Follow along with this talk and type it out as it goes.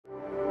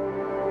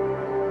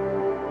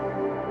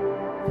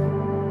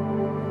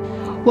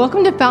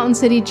Welcome to Fountain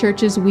City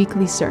Church's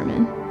weekly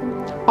sermon.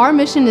 Our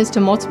mission is to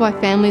multiply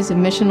families of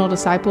missional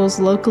disciples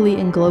locally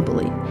and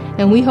globally,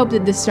 and we hope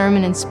that this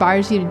sermon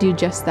inspires you to do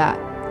just that.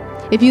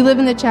 If you live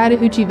in the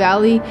Chattahoochee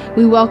Valley,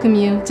 we welcome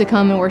you to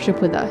come and worship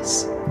with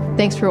us.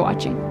 Thanks for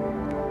watching.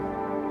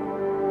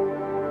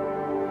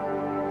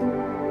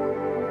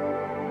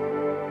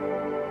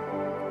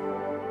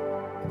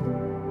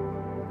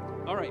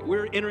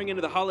 We're entering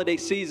into the holiday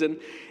season,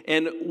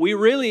 and we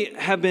really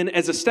have been,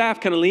 as a staff,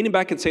 kind of leaning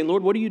back and saying,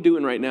 Lord, what are you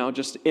doing right now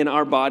just in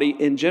our body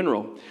in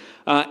general?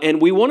 And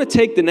we want to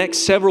take the next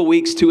several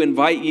weeks to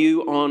invite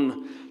you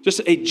on just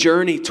a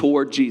journey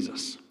toward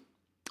Jesus.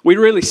 We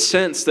really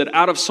sense that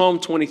out of Psalm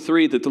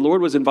 23 that the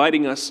Lord was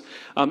inviting us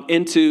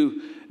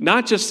into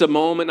not just a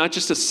moment, not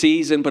just a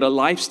season, but a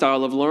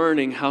lifestyle of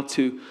learning how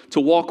to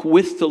walk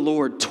with the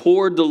Lord,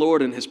 toward the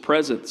Lord in His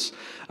presence.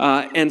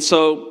 And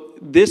so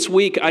this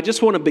week, I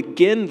just want to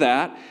begin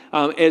that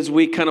as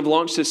we kind of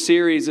launch this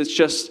series. It's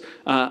just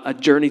a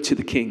journey to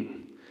the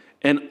King.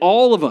 And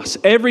all of us,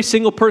 every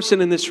single person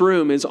in this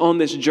room is on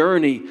this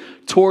journey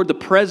toward the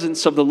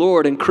presence of the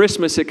Lord. And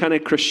Christmas, it kind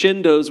of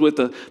crescendos with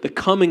the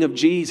coming of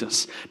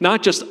Jesus.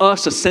 Not just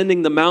us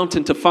ascending the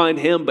mountain to find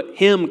Him, but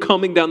Him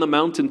coming down the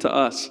mountain to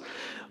us.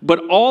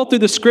 But all through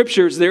the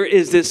Scriptures, there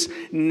is this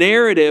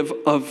narrative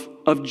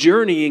of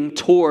journeying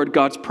toward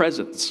God's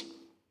presence.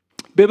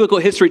 Biblical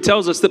history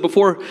tells us that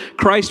before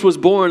Christ was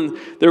born,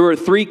 there were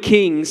 3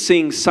 kings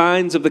seeing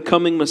signs of the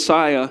coming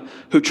Messiah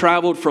who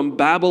traveled from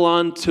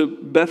Babylon to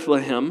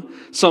Bethlehem,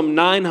 some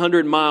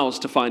 900 miles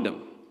to find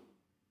Him.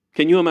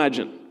 Can you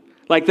imagine?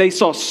 Like they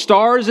saw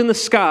stars in the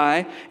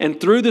sky and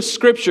through the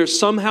Scripture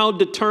somehow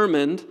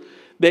determined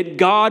that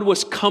God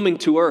was coming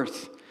to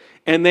earth.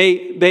 And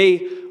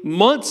they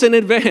months in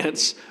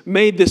advance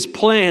made this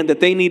plan that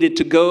they needed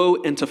to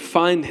go and to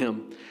find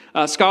Him.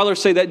 Scholars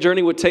say that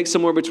journey would take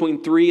somewhere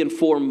between 3 and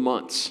 4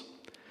 months.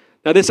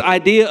 Now, this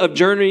idea of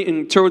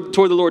journeying toward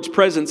the Lord's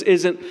presence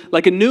isn't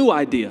like a new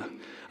idea.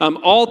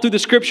 All through the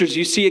Scriptures,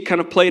 you see it kind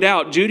of played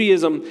out.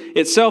 Judaism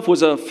itself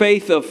was a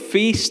faith of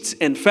feasts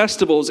and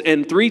festivals,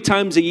 and 3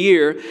 times a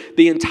year,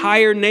 the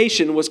entire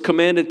nation was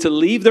commanded to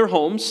leave their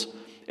homes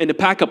and to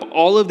pack up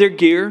all of their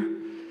gear,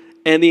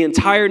 and the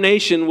entire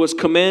nation was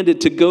commanded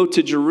to go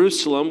to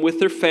Jerusalem with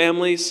their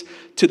families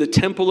to the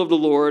temple of the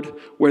Lord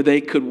where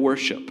they could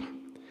worship.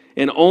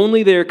 And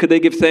only there could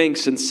they give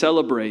thanks and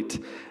celebrate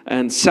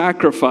and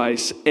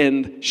sacrifice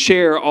and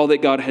share all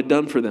that God had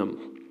done for them.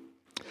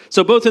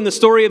 So both in the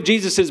story of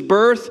Jesus'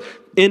 birth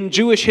in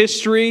Jewish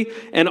history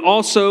and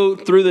also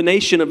through the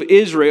nation of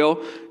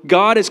Israel,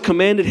 God has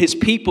commanded His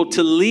people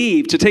to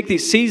leave, to take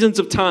these seasons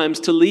of times,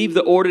 to leave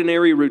the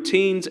ordinary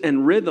routines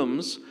and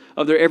rhythms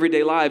of their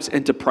everyday lives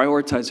and to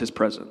prioritize His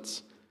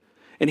presence.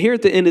 And here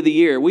at the end of the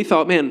year, we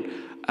thought, man,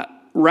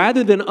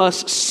 rather than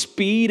us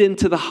speed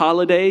into the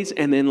holidays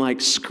and then like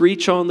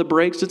screech on the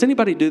brakes. Does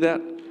anybody do that?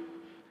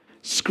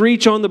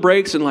 Screech on the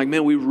brakes and like,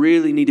 man, we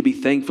really need to be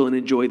thankful and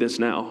enjoy this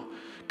now.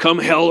 Come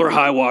hell or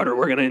high water,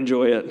 we're going to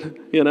enjoy it,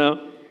 you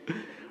know?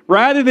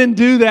 Rather than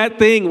do that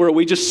thing where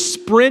we just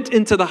sprint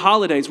into the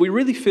holidays, we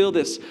really feel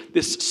this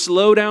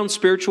slow down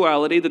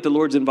spirituality that the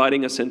Lord's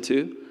inviting us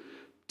into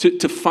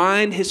to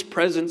find His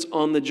presence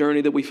on the journey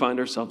that we find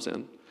ourselves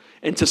in.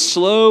 And to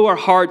slow our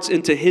hearts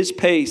into His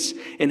pace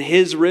and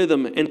His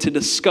rhythm and to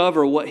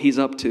discover what He's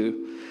up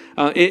to.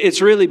 It's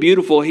really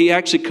beautiful. He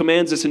actually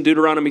commands us in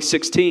Deuteronomy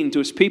 16 to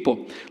His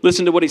people.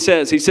 Listen to what He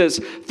says. He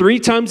says, 3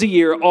 times a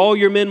year, all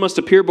your men must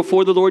appear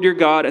before the Lord your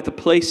God at the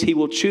place He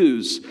will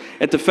choose,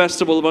 at the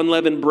festival of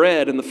unleavened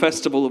bread and the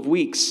festival of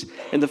weeks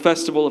and the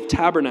festival of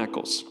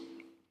tabernacles.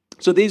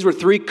 So these were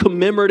 3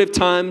 commemorative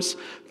times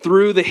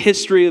through the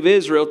history of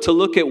Israel to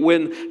look at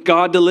when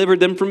God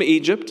delivered them from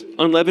Egypt,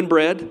 unleavened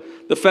bread.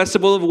 The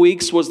festival of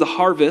weeks was the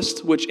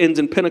harvest, which ends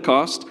in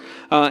Pentecost,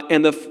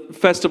 and the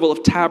festival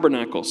of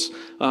tabernacles,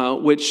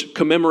 which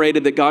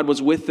commemorated that God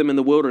was with them in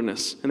the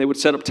wilderness, and they would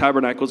set up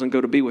tabernacles and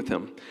go to be with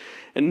Him.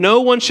 And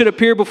no one should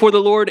appear before the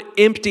Lord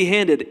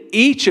empty-handed.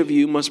 Each of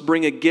you must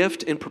bring a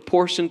gift in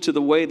proportion to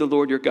the way the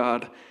Lord your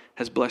God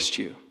has blessed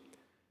you.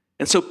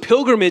 And so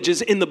pilgrimage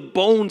is in the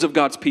bones of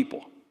God's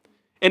people.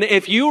 And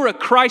if you are a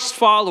Christ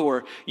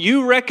follower,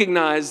 you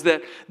recognize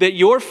that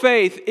your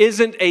faith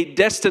isn't a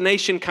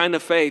destination kind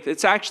of faith.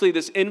 It's actually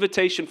this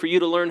invitation for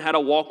you to learn how to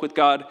walk with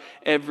God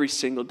every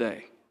single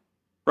day,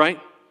 right?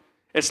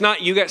 It's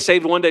not you got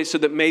saved one day so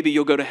that maybe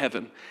you'll go to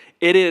heaven.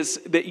 It is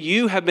that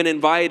you have been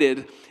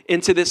invited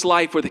into this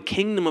life where the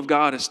kingdom of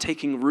God is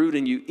taking root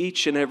in you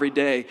each and every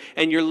day.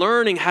 And you're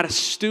learning how to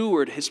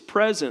steward His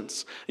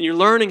presence. And you're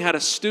learning how to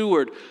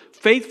steward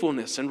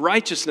faithfulness and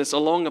righteousness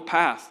along a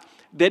path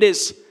that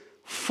is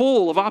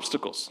full of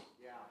obstacles.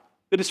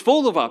 That is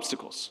full of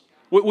obstacles.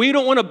 We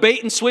don't want to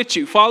bait and switch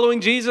you.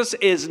 Following Jesus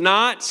is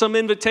not some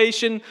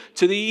invitation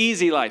to the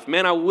easy life.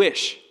 Man, I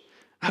wish.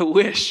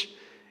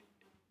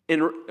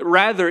 And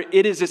rather,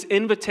 it is this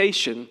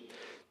invitation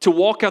to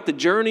walk out the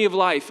journey of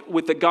life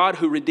with the God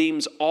who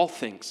redeems all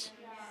things,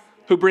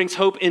 who brings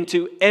hope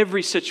into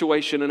every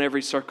situation and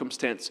every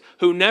circumstance,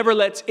 who never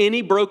lets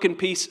any broken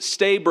piece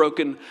stay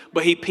broken,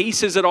 but he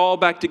pieces it all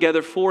back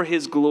together for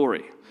his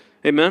glory.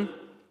 Amen?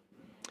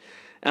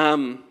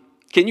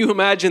 Can you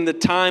imagine the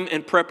time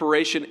and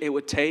preparation it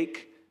would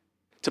take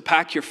to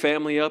pack your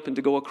family up and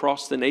to go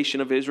across the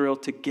nation of Israel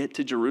to get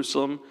to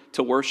Jerusalem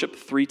to worship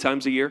 3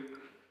 times a year?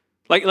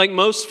 Like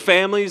most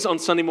families on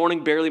Sunday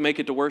morning barely make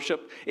it to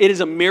worship. It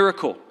is a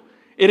miracle.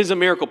 It is a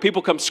miracle.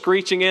 People come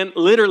screeching in,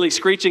 literally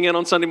screeching in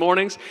on Sunday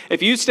mornings.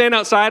 If you stand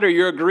outside or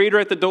you're a greeter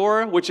at the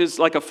door, which is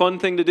like a fun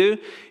thing to do,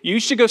 you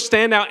should go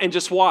stand out and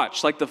just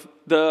watch, like the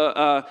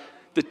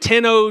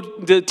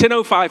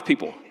 10:05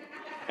 people,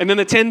 and then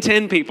the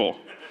 10:10 people.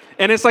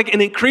 And it's like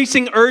an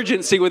increasing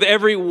urgency with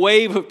every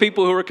wave of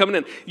people who are coming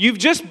in. You've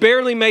just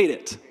barely made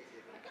it,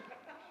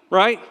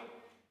 right?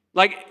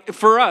 Like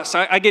for us,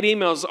 I get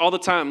emails all the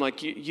time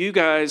like, you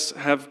guys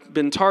have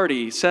been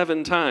tardy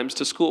 7 times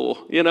to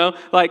school, you know?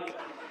 Like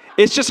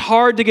it's just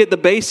hard to get the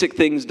basic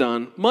things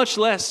done, much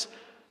less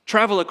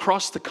travel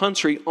across the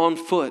country on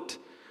foot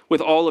with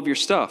all of your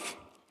stuff.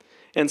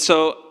 And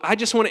so I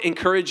just want to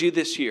encourage you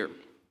this year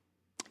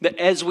that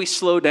as we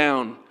slow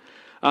down,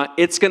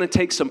 it's going to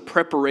take some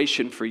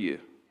preparation for you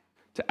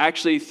to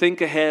actually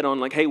think ahead on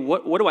like, hey,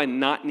 what do I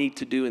not need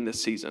to do in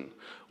this season?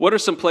 What are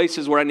some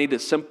places where I need to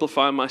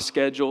simplify my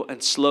schedule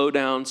and slow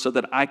down so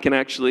that I can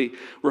actually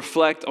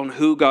reflect on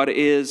who God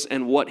is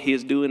and what he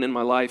is doing in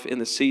my life in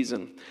this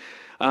season?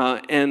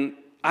 And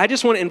I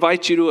just want to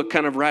invite you to a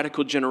kind of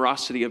radical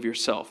generosity of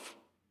yourself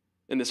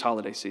in this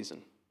holiday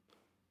season.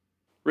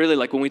 Really,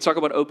 like when we talk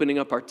about opening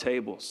up our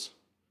tables,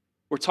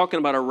 we're talking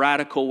about a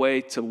radical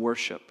way to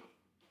worship.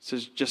 So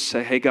just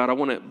say, hey, God, I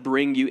want to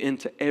bring you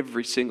into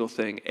every single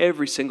thing,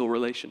 every single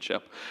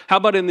relationship. How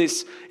about in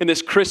this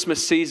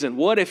Christmas season,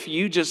 what if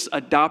you just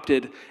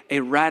adopted a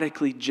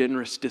radically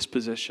generous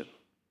disposition?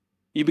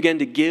 You began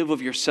to give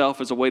of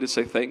yourself as a way to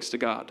say thanks to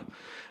God.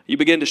 You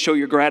begin to show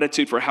your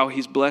gratitude for how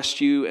he's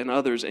blessed you and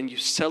others, and you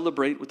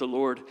celebrate with the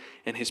Lord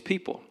and his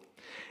people.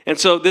 And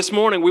so this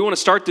morning, we want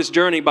to start this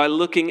journey by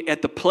looking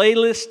at the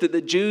playlist that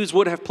the Jews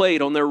would have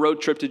played on their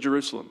road trip to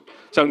Jerusalem.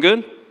 Sound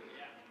good?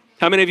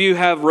 How many of you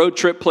have road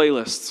trip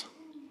playlists?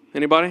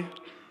 Anybody?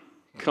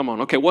 Come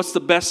on. Okay, what's the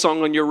best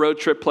song on your road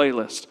trip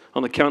playlist?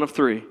 On the count of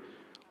 3.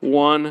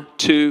 1,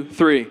 2,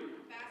 3.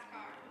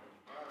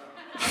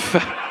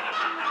 Fast Car.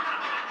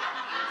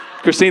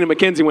 Christina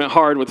McKenzie went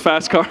hard with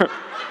Fast Car.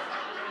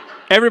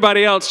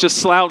 Everybody else just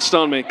slouched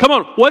on me. Come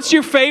on, what's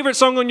your favorite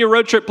song on your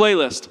road trip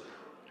playlist?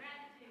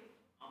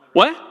 Gratitude.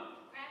 What?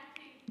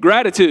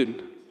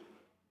 Gratitude.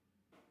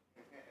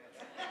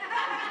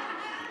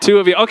 2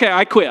 of you. Okay,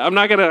 I quit. I'm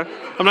not gonna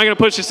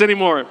push this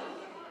anymore.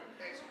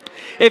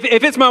 If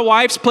it's my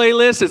wife's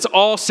playlist, it's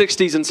all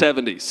 60s and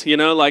 70s, you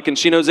know, like, and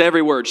she knows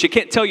every word. She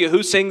can't tell you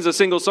who sings a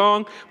single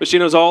song, but she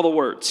knows all the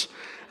words.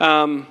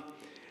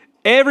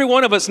 Every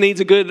one of us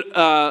needs a good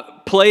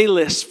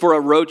playlist for a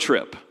road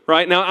trip,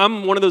 right? Now,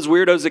 I'm one of those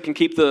weirdos that can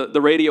keep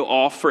the radio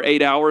off for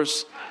 8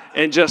 hours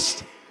and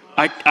just,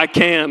 I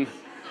can.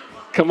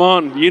 Come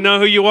on, you know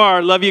who you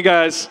are. Love you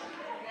guys.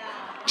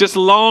 Just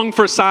long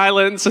for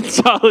silence and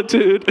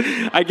solitude.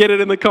 I get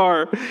it in the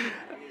car.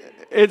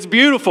 It's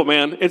beautiful,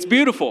 man. It's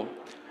beautiful.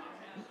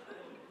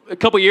 A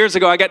couple years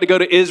ago, I got to go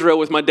to Israel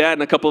with my dad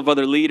and a couple of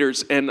other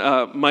leaders, and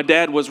my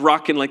dad was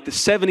rocking like the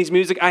 70s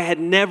music I had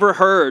never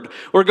heard.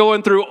 We're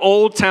going through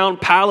Old Town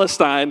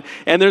Palestine,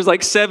 and there's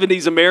like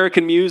 70s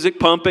American music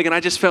pumping, and I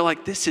just felt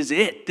like this is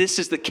it. This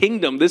is the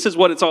kingdom. This is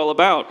what it's all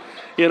about,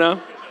 you know?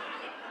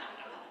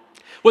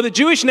 Well, the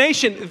Jewish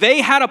nation, they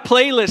had a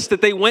playlist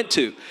that they went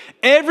to.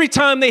 Every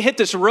time they hit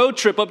this road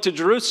trip up to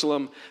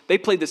Jerusalem, they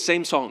played the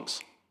same songs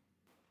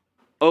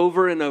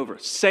over and over,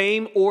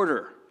 same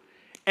order.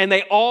 And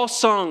they all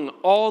sung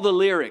all the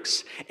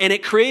lyrics. And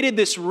it created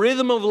this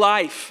rhythm of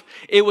life.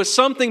 It was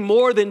something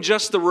more than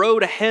just the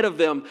road ahead of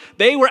them.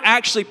 They were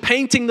actually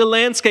painting the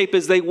landscape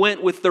as they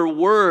went with their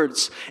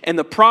words and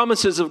the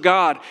promises of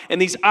God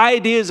and these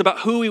ideas about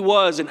who he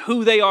was and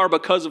who they are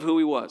because of who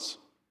he was.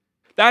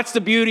 That's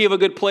the beauty of a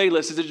good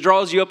playlist, is it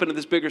draws you up into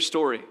this bigger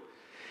story.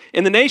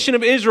 And the nation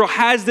of Israel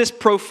has this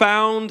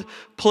profound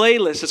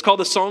playlist. It's called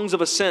the Songs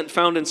of Ascent,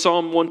 found in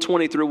Psalm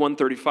 120 through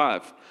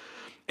 135.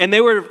 And they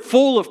were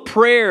full of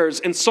prayers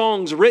and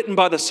songs written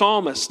by the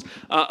psalmist,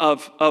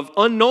 of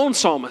unknown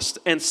psalmists,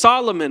 and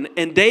Solomon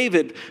and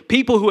David,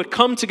 people who had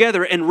come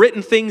together and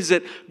written things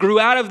that grew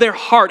out of their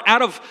heart,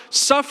 out of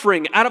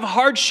suffering, out of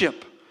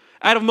hardship,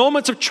 out of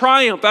moments of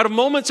triumph, out of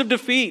moments of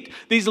defeat,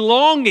 these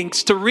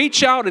longings to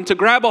reach out and to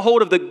grab a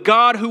hold of the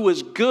God who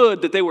was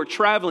good that they were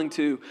traveling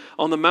to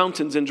on the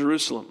mountains in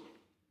Jerusalem.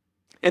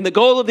 And the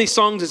goal of these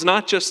songs is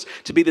not just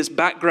to be this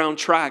background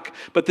track,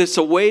 but this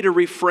a way to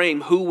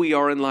reframe who we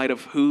are in light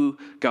of who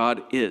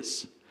God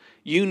is.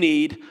 You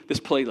need this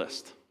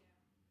playlist.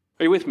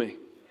 Are you with me?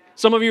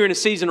 Some of you are in a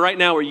season right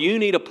now where you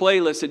need a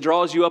playlist that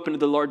draws you up into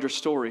the larger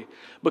story.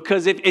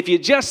 Because if you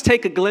just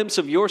take a glimpse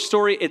of your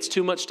story, it's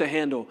too much to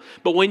handle.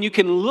 But when you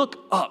can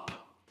look up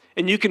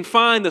and you can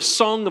find the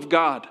song of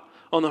God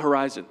on the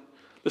horizon,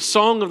 the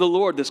song of the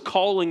Lord that's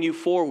calling you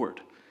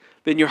forward,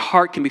 then your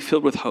heart can be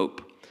filled with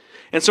hope.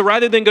 And so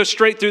rather than go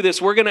straight through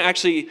this, we're going to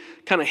actually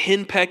kind of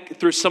henpeck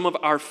through some of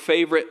our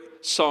favorite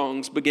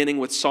songs, beginning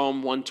with Psalm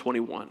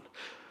 121.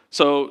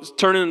 So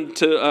turn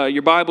into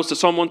your Bibles to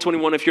Psalm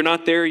 121. If you're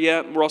not there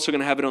yet, we're also going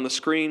to have it on the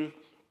screen.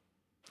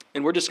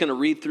 And we're just going to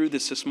read through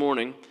this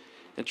morning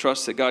and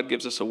trust that God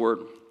gives us a word.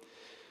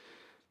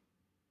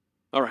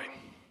 All right.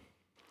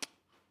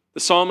 The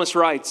psalmist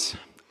writes,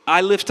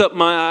 I lift up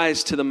my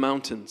eyes to the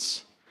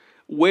mountains.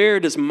 Where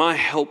does my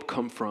help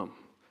come from?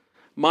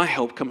 My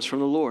help comes from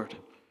the Lord.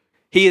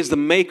 He is the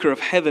maker of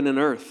heaven and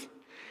earth.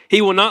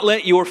 He will not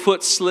let your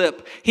foot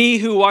slip. He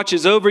who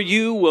watches over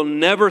you will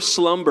never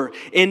slumber.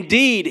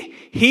 Indeed,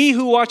 he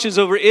who watches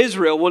over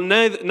Israel will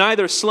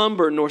neither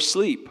slumber nor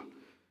sleep.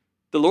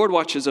 The Lord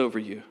watches over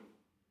you.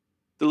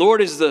 The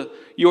Lord is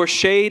your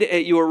shade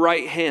at your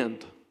right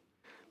hand.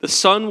 The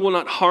sun will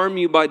not harm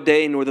you by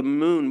day, nor the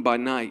moon by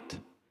night.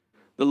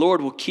 The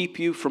Lord will keep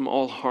you from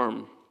all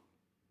harm.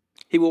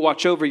 He will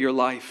watch over your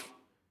life.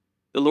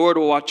 The Lord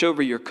will watch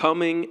over your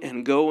coming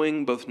and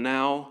going, both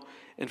now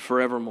and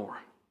forevermore.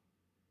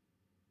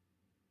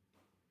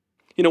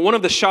 You know, one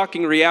of the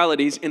shocking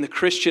realities in the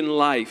Christian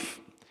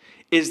life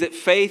is that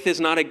faith is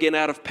not a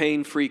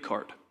get-out-of-pain-free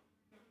card.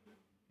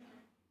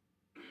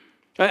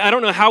 I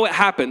don't know how it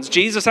happens.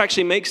 Jesus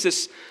actually makes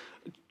this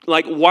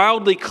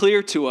wildly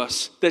clear to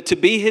us that to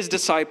be his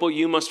disciple,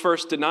 you must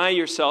first deny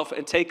yourself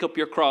and take up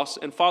your cross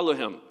and follow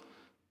him.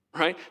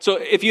 Right? So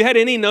if you had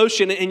any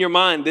notion in your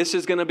mind, this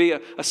is going to be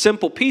a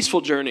simple,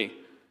 peaceful journey,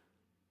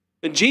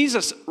 then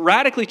Jesus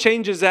radically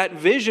changes that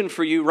vision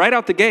for you right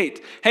out the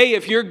gate. Hey,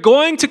 if you're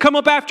going to come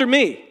up after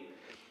me,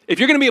 if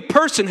you're going to be a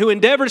person who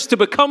endeavors to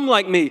become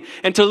like me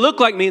and to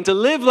look like me and to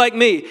live like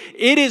me,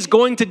 it is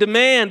going to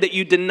demand that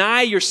you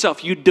deny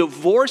yourself. You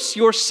divorce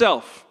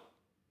yourself.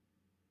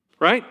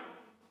 Right?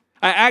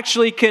 I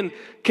actually can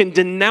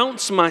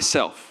denounce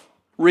myself,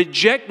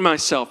 reject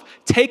myself,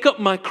 take up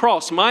my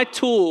cross, my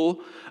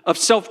tool of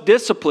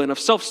self-discipline, of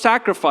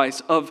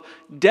self-sacrifice, of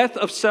death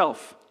of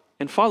self,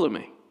 and follow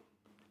me.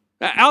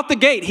 Out the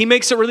gate, he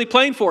makes it really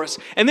plain for us.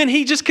 And then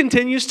he just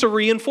continues to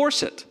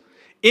reinforce it.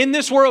 In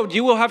this world,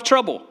 you will have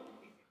trouble.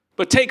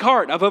 But take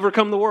heart, I've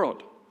overcome the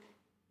world.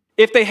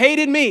 If they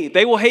hated me,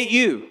 they will hate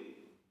you.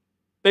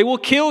 They will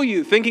kill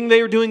you thinking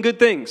they are doing good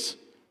things.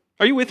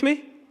 Are you with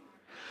me?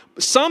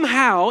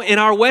 Somehow, in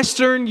our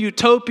Western,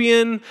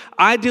 utopian,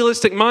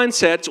 idealistic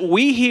mindsets,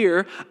 we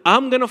hear,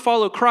 I'm going to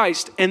follow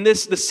Christ, and the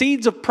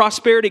seeds of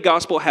prosperity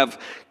gospel have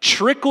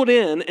trickled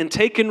in and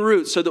taken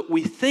root so that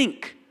we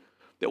think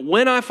that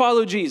when I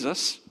follow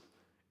Jesus,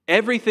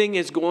 everything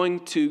is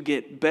going to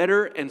get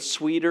better and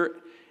sweeter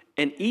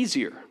and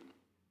easier.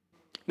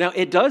 Now,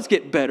 it does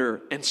get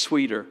better and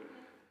sweeter,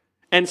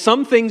 and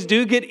some things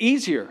do get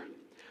easier.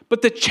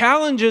 But the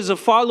challenges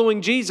of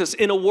following Jesus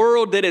in a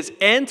world that is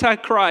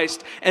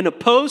anti-Christ and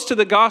opposed to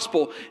the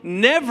gospel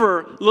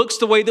never looks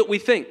the way that we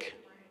think.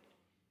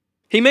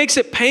 He makes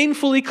it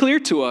painfully clear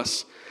to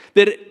us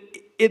that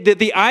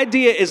the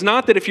idea is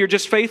not that if you're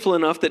just faithful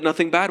enough that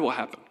nothing bad will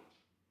happen.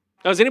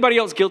 Now, is anybody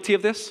else guilty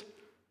of this?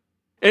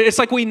 It's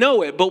like we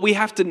know it, but we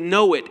have to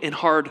know it in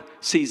hard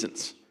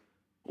seasons.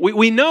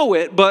 We know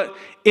it, but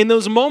in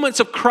those moments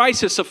of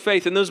crisis of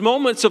faith, in those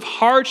moments of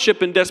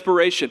hardship and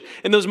desperation,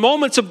 in those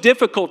moments of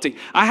difficulty,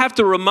 I have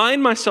to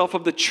remind myself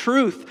of the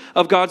truth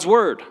of God's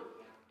word.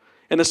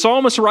 And the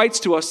psalmist writes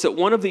to us that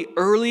one of the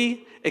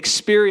early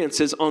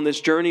experiences on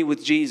this journey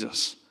with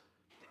Jesus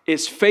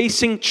is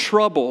facing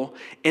trouble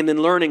and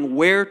then learning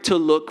where to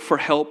look for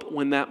help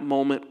when that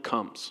moment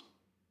comes.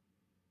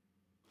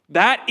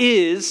 That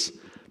is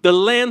the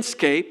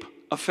landscape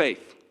of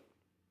faith.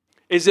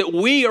 Is that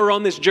we are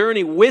on this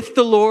journey with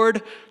the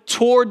Lord,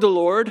 toward the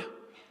Lord,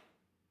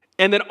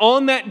 and that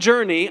on that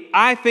journey,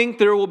 I think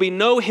there will be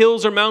no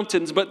hills or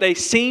mountains, but they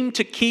seem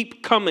to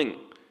keep coming.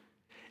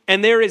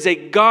 And there is a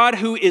God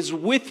who is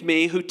with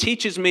me, who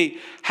teaches me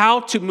how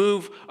to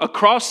move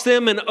across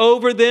them and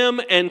over them,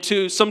 and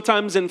to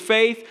sometimes in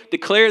faith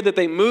declare that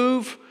they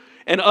move,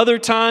 and other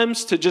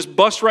times to just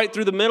bust right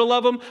through the middle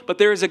of them. But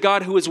there is a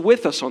God who is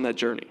with us on that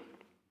journey.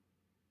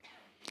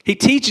 He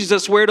teaches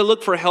us where to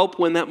look for help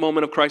when that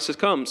moment of crisis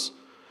comes.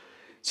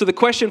 So the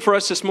question for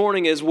us this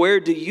morning is, where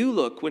do you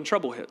look when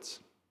trouble hits?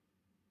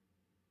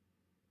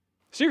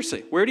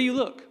 Seriously, where do you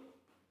look?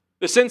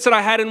 The sense that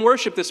I had in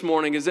worship this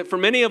morning is that for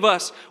many of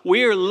us,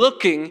 we are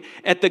looking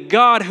at the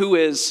God who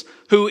is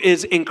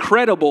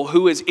incredible,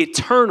 who is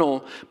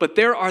eternal, but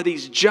there are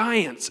these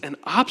giants and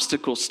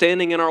obstacles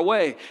standing in our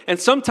way. And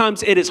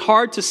sometimes it is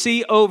hard to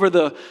see over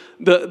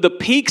the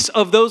peaks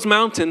of those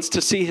mountains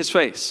to see his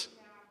face.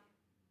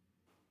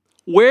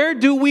 Where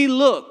do we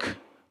look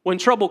when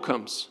trouble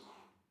comes?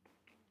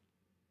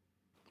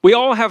 We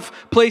all have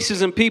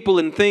places and people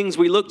and things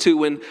we look to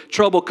when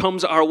trouble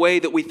comes our way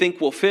that we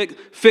think will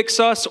fix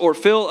us or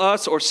fill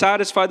us or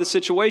satisfy the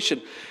situation.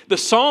 The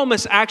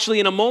psalmist actually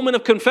in a moment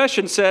of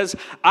confession says,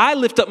 I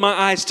lift up my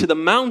eyes to the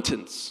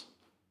mountains.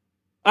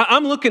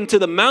 I'm looking to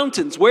the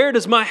mountains. Where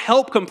does my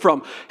help come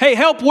from? Hey,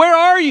 help, where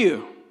are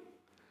you?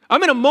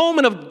 I'm in a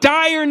moment of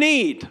dire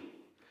need.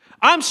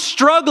 I'm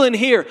struggling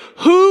here.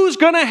 Who's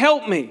going to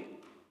help me?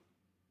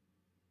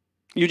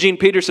 Eugene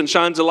Peterson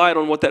shines a light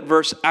on what that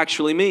verse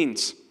actually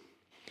means.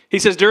 He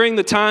says, during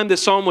the time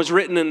this psalm was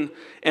written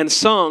and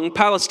sung,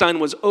 Palestine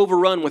was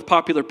overrun with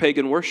popular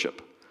pagan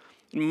worship.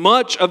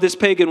 Much of this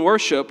pagan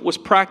worship was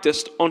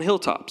practiced on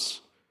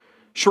hilltops.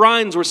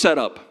 Shrines were set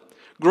up.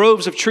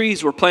 Groves of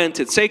trees were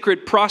planted.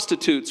 Sacred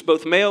prostitutes,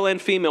 both male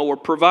and female, were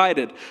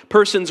provided.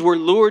 Persons were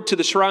lured to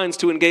the shrines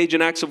to engage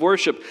in acts of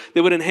worship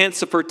that would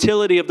enhance the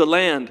fertility of the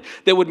land,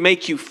 that would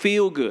make you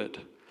feel good,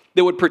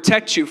 that would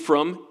protect you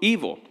from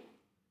evil.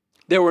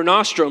 There were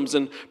nostrums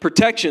and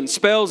protection,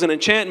 spells and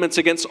enchantments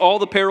against all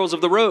the perils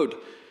of the road.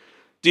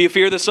 Do you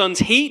fear the sun's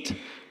heat?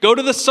 Go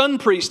to the sun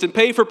priest and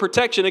pay for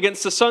protection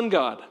against the sun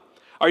god.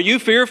 Are you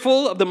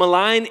fearful of the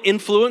malign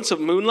influence of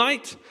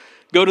moonlight?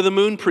 Go to the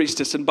moon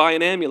priestess and buy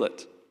an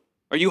amulet.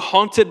 Are you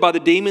haunted by the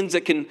demons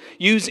that can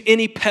use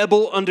any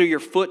pebble under your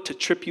foot to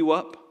trip you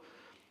up?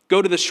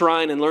 Go to the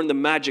shrine and learn the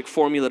magic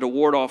formula to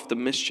ward off the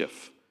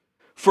mischief.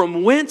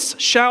 From whence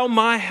shall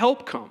my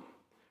help come?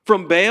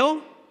 From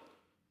Baal?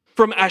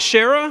 From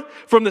Asherah?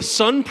 From the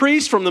sun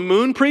priest? From the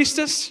moon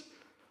priestess?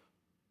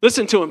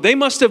 Listen to them. They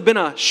must have been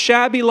a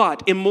shabby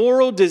lot.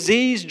 Immoral,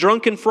 diseased,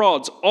 drunken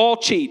frauds. All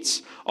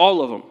cheats.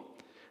 All of them.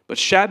 But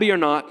shabby or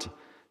not,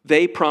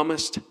 they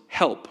promised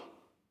help.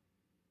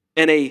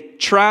 And a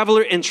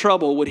traveler in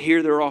trouble would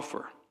hear their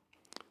offer.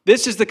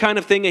 This is the kind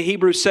of thing a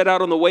Hebrew set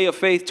out on the way of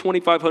faith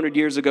 2,500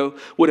 years ago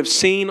would have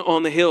seen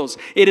on the hills.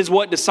 It is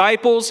what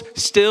disciples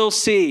still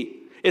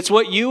see. It's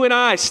what you and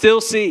I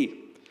still see.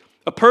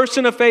 A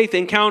person of faith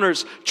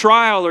encounters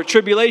trial or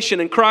tribulation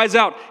and cries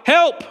out,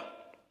 "Help!"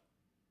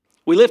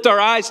 We lift our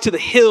eyes to the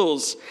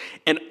hills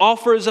and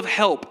offers of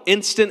help,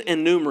 instant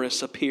and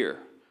numerous, appear.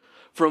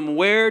 From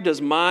where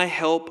does my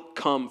help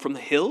come? From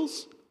the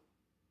hills?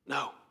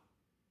 No.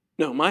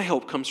 No, my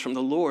help comes from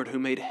the Lord who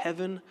made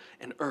heaven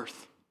and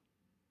earth.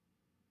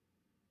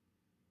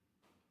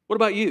 What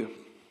about you?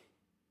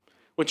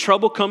 When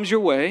trouble comes your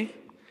way,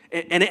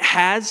 and it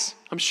has,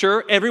 I'm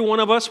sure, every one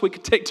of us, we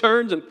could take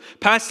turns and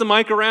pass the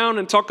mic around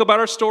and talk about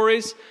our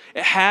stories.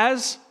 It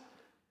has,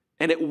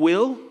 and it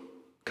will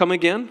come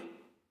again.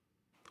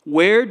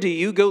 Where do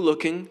you go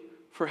looking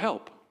for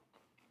help?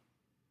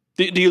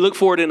 Do you look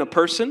for it in a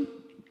person?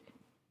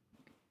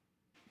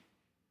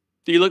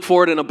 Do you look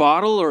for it in a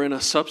bottle or in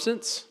a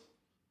substance?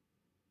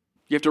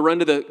 You have to run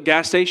to the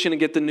gas station and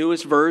get the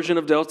newest version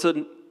of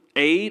Delta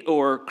 8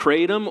 or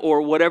Kratom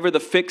or whatever the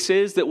fix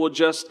is that will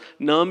just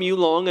numb you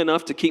long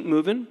enough to keep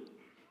moving?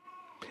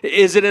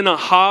 Is it in a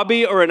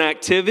hobby or an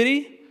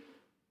activity?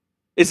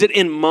 Is it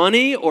in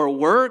money or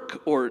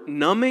work or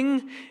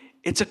numbing?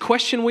 It's a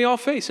question we all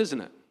face,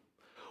 isn't it?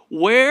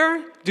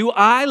 Where do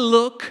I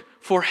look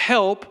for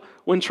help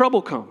when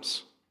trouble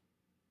comes?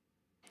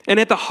 And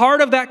at the heart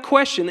of that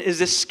question is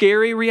this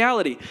scary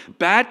reality.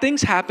 Bad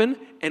things happen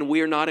and we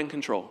are not in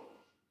control.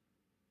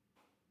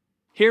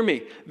 Hear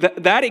me.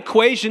 That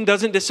equation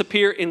doesn't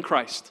disappear in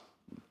Christ.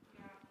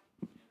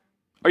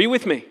 Are you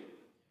with me?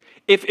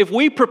 If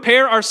we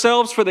prepare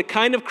ourselves for the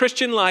kind of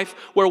Christian life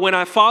where when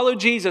I follow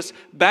Jesus,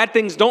 bad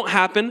things don't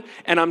happen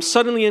and I'm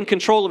suddenly in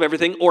control of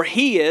everything, or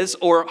He is,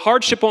 or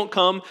hardship won't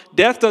come,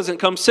 death doesn't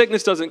come,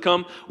 sickness doesn't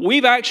come,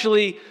 we've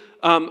actually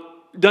done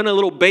a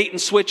little bait and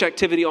switch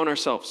activity on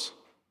ourselves.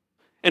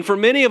 And for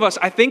many of us,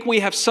 I think we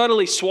have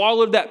subtly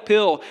swallowed that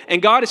pill,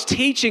 and God is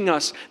teaching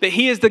us that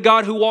He is the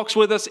God who walks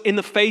with us in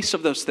the face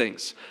of those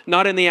things,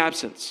 not in the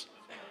absence.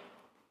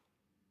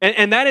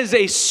 And that is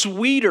a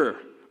sweeter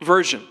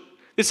version.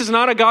 This is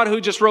not a God who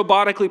just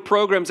robotically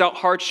programs out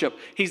hardship.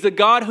 He's the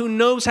God who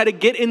knows how to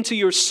get into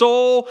your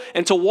soul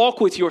and to walk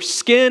with your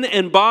skin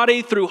and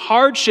body through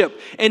hardship,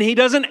 and He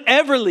doesn't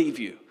ever leave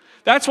you.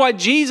 That's why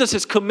Jesus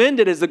is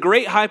commended as the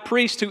great high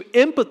priest who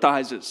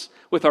empathizes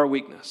with our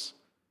weakness.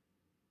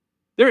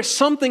 There is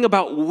something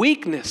about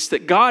weakness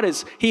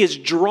that He is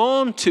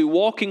drawn to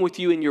walking with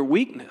you in your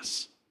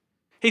weakness.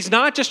 He's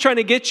not just trying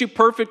to get you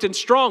perfect and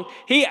strong.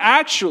 He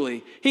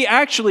actually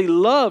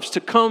loves to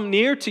come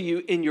near to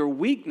you in your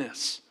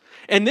weakness.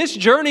 And this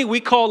journey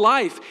we call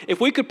life, if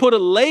we could put a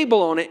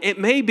label on it, it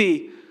may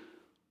be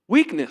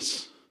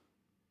weakness.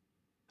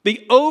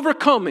 The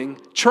overcoming,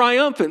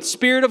 triumphant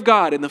Spirit of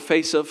God in the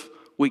face of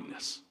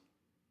weakness.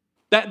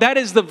 That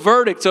is the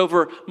verdict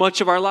over much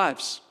of our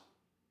lives.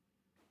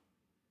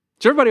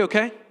 Is everybody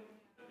okay?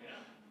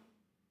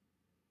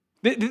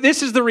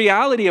 This is the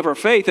reality of our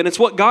faith, and it's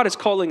what God is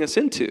calling us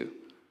into.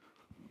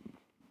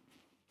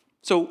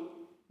 So,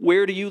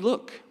 where do you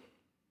look?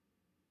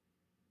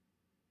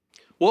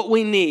 What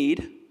we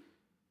need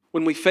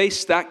when we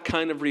face that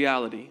kind of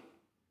reality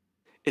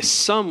is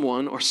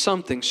someone or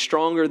something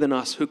stronger than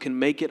us who can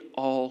make it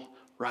all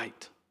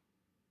right.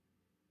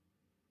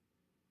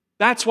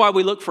 That's why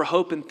we look for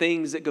hope in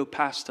things that go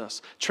past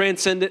us,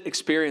 transcendent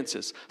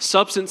experiences,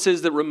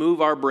 substances that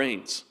remove our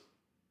brains,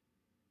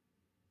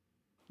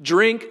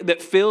 drink that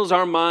fills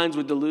our minds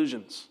with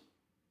delusions,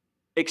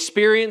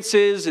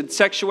 experiences and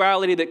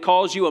sexuality that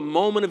cause you a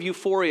moment of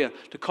euphoria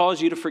to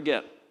cause you to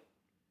forget.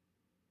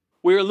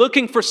 We are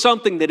looking for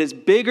something that is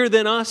bigger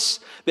than us,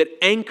 that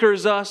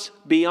anchors us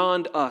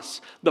beyond us.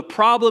 The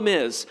problem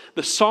is,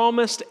 the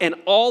psalmist and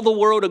all the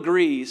world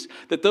agrees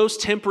that those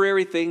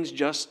temporary things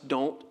just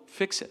don't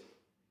fix it.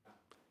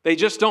 They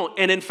just don't.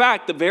 And in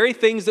fact, the very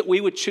things that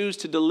we would choose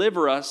to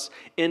deliver us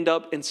end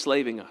up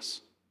enslaving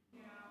us.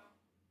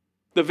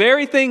 The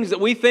very things that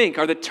we think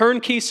are the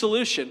turnkey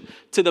solution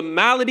to the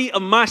malady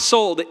of my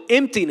soul, the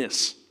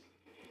emptiness,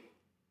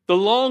 the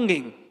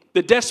longing,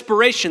 the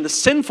desperation, the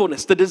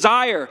sinfulness, the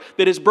desire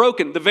that is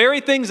broken, the very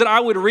things that I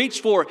would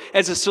reach for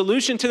as a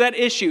solution to that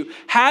issue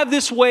have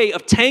this way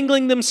of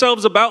tangling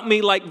themselves about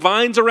me like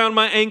vines around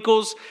my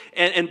ankles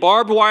and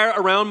barbed wire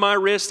around my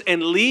wrist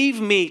and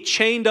leave me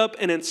chained up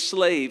and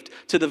enslaved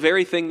to the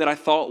very thing that I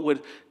thought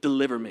would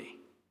deliver me.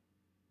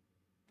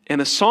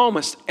 And the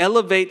psalmist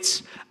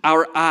elevates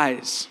our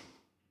eyes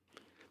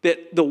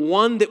that the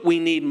one that we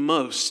need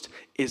most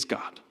is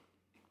God.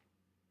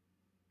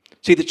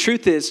 See, the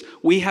truth is,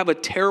 we have a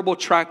terrible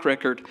track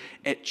record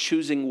at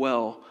choosing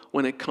well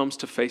when it comes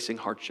to facing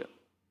hardship.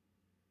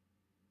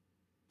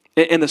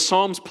 And the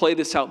Psalms play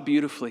this out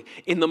beautifully.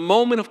 In the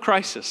moment of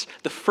crisis,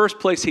 the first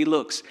place he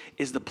looks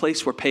is the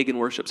place where pagan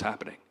worship's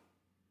happening.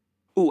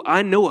 Ooh,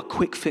 I know a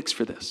quick fix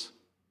for this.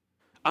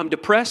 I'm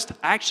depressed.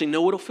 I actually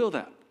know what'll fill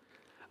that.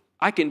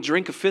 I can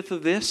drink a fifth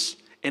of this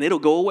and it'll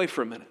go away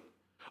for a minute.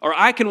 Or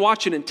I can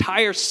watch an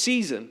entire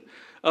season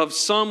of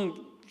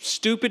some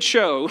stupid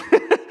show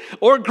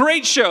or a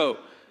great show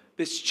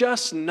that's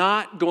just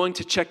not going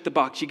to check the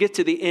box. You get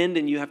to the end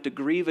and you have to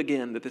grieve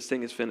again that this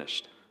thing is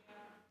finished.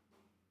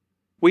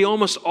 We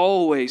almost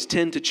always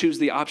tend to choose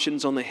the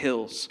options on the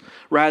hills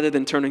rather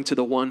than turning to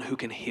the one who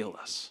can heal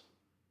us.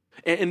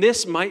 And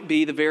this might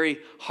be the very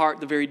heart,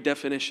 the very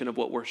definition of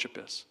what worship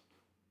is.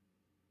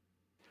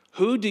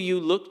 Who do you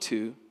look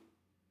to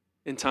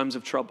in times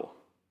of trouble?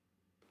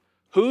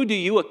 Who do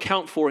you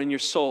account for in your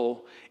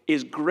soul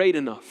is great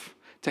enough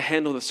to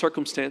handle the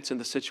circumstance and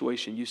the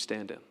situation you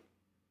stand in?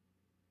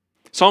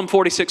 Psalm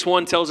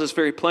 46:1 tells us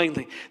very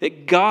plainly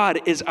that God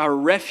is our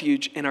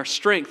refuge and our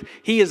strength.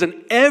 He is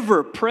an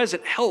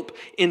ever-present help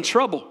in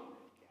trouble.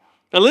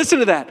 Now listen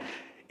to that.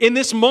 In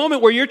this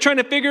moment where you're trying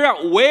to figure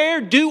out,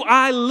 where do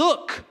I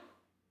look?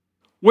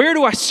 Where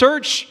do I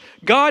search?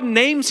 God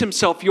names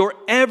himself your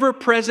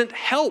ever-present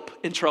help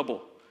in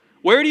trouble.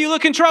 Where do you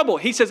look in trouble?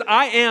 He says,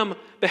 I am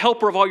the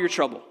helper of all your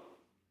trouble.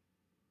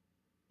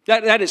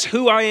 That is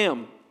who I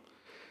am.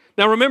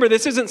 Now remember,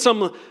 this isn't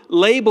some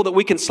label that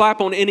we can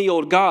slap on any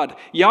old God.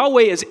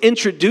 Yahweh is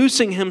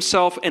introducing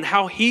himself and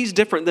how he's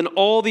different than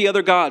all the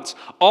other gods,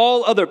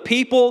 all other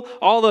people,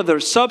 all other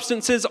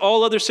substances,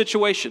 all other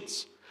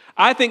situations.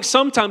 I think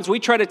sometimes we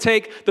try to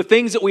take the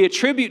things that we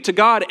attribute to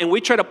God and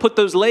we try to put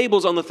those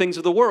labels on the things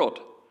of the world.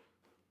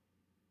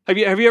 Have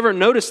you ever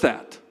noticed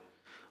that?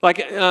 Like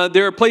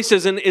there are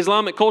places in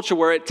Islamic culture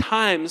where at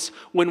times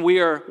when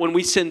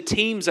we send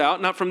teams out,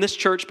 not from this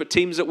church, but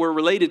teams that we're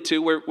related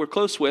to, we're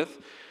close with,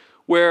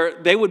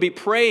 where they would be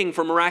praying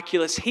for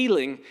miraculous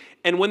healing.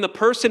 And when the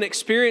person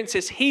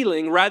experiences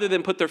healing, rather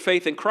than put their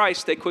faith in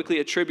Christ, they quickly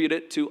attribute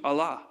it to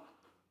Allah.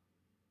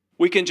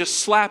 We can just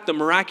slap the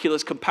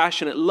miraculous,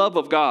 compassionate love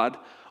of God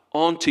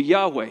onto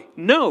Yahweh.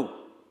 No,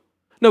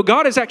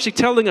 God is actually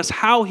telling us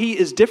how he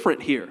is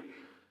different here.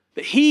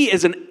 That he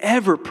is an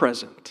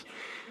ever-present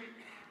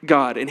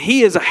God, and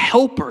he is a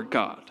helper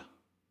God.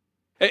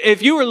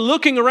 If you were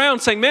looking around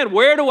saying, man,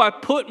 where do I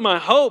put my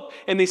hope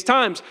in these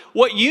times?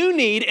 What you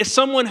need is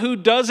someone who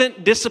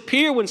doesn't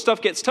disappear when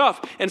stuff gets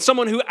tough, and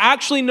someone who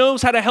actually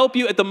knows how to help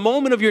you at the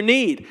moment of your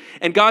need.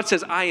 And God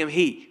says, I am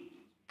he.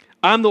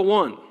 I'm the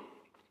one.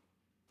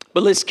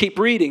 But let's keep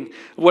reading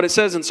what it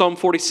says in Psalm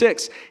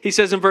 46. He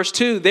says in verse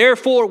 2,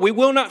 therefore we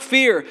will not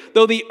fear,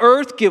 though the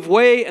earth give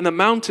way and the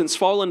mountains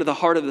fall into the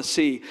heart of the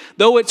sea,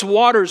 though its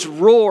waters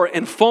roar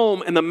and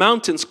foam and the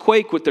mountains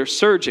quake with their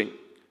surging.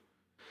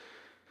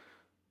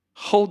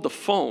 Hold the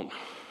phone.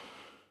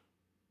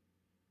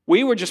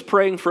 We were just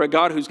praying for a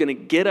God who's going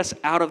to get us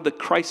out of the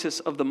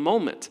crisis of the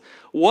moment.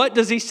 What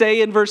does he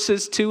say in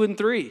verses 2 and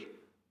 3?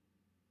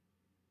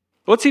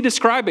 What's he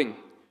describing?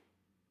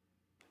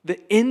 The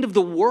end of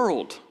the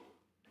world.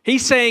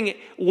 He's saying,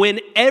 when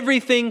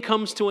everything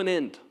comes to an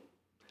end,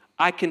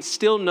 I can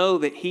still know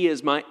that he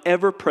is my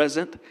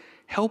ever-present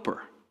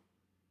helper.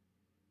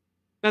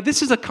 Now,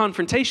 this is a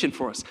confrontation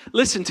for us.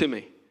 Listen to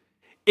me.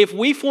 If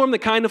we form the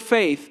kind of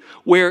faith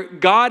where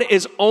God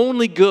is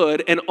only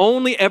good and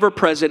only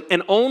ever-present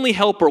and only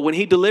helper when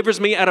he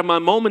delivers me out of my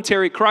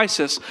momentary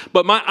crisis,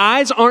 but my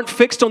eyes aren't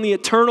fixed on the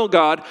eternal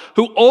God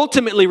who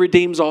ultimately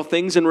redeems all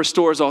things and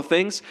restores all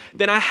things,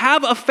 then I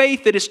have a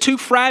faith that is too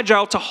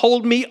fragile to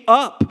hold me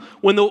up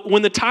when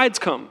the tides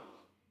come.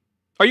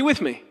 Are you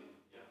with me?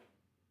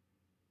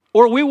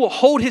 Or we will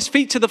hold his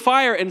feet to the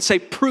fire and say,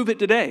 prove it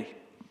today.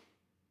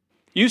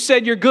 You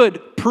said you're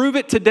good. Prove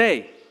it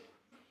today.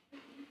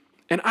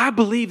 And I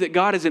believe that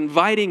God is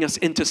inviting us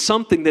into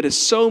something that is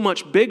so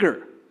much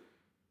bigger.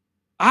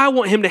 I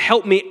want him to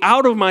help me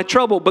out of my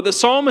trouble. But the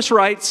psalmist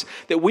writes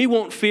that we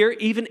won't fear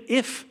even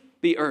if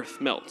the earth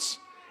melts,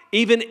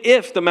 even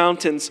if the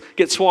mountains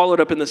get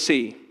swallowed up in the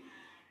sea.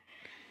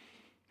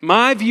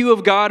 My view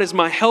of God as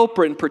my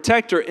helper and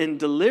protector and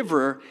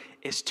deliverer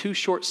is too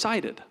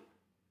short-sighted.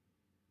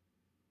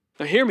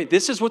 Now hear me,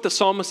 this is what the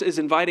psalmist is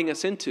inviting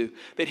us into,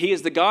 that he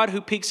is the God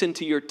who peeks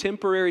into your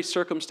temporary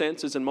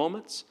circumstances and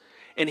moments,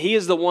 and he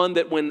is the one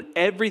that when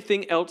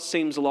everything else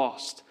seems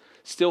lost,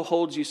 still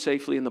holds you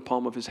safely in the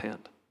palm of his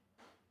hand.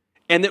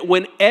 And that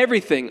when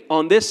everything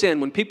on this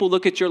end, when people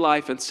look at your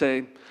life and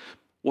say,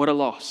 what a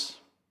loss,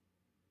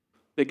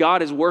 that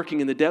God is working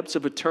in the depths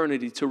of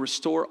eternity to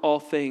restore all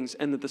things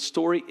and that the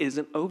story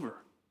isn't over.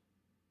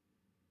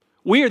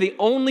 We are the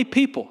only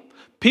people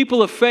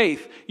of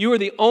faith, you are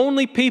the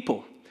only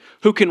people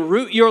who can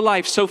root your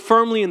life so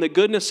firmly in the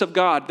goodness of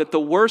God that the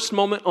worst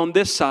moment on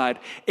this side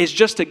is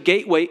just a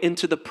gateway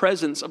into the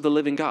presence of the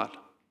living God.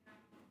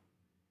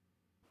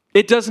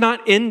 It does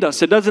not end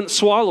us. It doesn't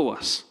swallow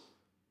us.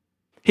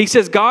 He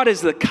says God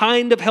is the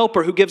kind of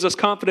helper who gives us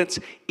confidence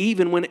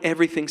even when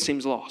everything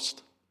seems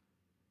lost.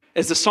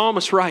 As the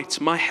psalmist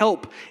writes, my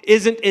help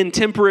isn't in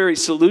temporary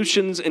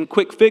solutions and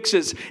quick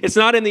fixes. It's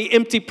not in the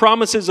empty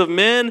promises of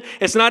men.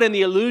 It's not in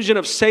the illusion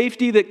of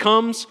safety that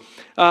comes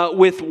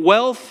with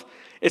wealth.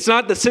 It's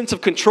not the sense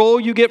of control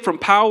you get from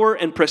power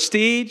and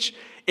prestige.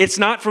 It's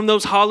not from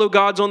those hollow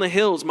gods on the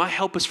hills. My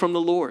help is from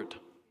the Lord.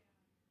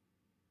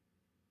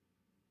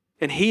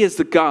 And he is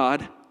the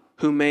God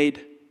who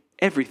made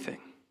everything.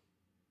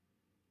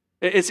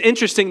 It's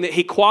interesting that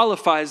he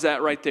qualifies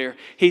that right there.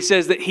 He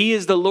says that he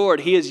is the Lord.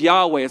 He is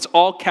Yahweh. It's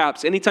all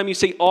caps. Anytime you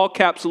see all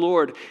caps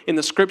Lord in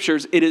the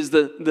scriptures, it is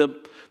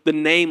the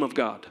name of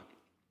God.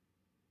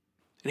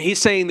 And he's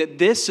saying that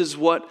this is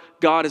what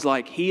God is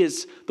like. He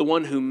is the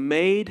one who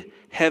made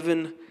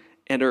heaven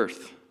and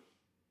earth.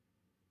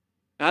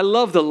 And I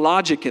love the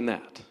logic in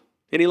that.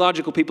 Any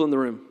logical people in the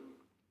room?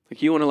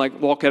 Like you want to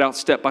walk it out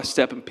step by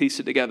step and piece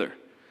it together.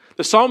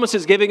 The psalmist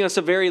is giving us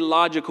a very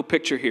logical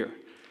picture here.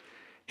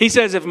 He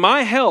says, if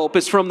my help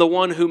is from the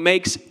one who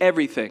makes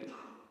everything,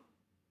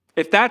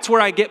 if that's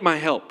where I get my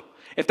help,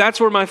 if that's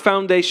where my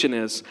foundation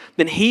is,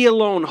 then he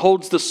alone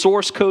holds the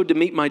source code to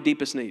meet my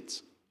deepest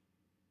needs.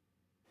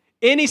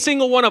 Any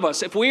single one of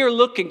us, if we are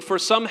looking for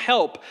some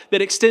help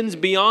that extends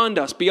beyond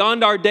us,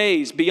 beyond our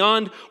days,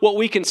 beyond what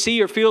we can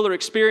see or feel or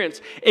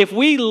experience, if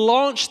we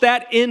launch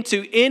that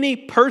into any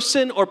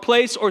person or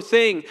place or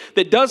thing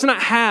that does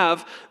not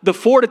have the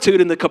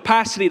fortitude and the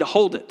capacity to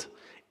hold it,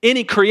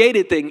 any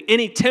created thing,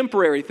 any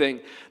temporary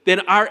thing,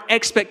 then our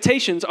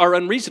expectations are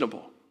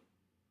unreasonable.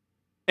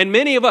 And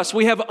many of us,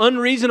 we have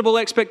unreasonable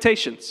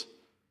expectations.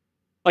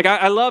 Like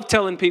I love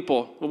telling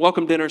people,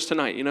 welcome dinners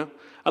tonight,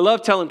 I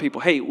love telling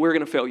people, hey, we're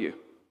going to fail you.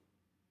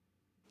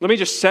 Let me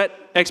just set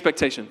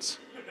expectations.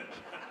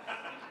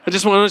 I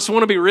just want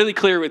to be really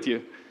clear with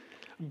you.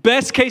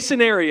 Best case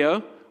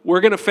scenario,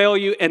 we're going to fail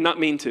you and not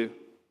mean to.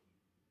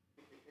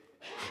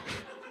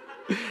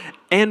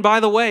 And by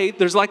the way,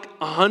 there's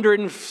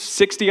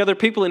 160 other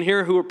people in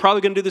here who are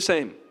probably going to do the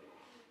same.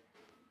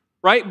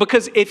 Right?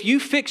 Because if you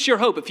fix your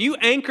hope, if you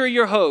anchor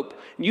your hope,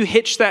 and you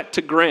hitch that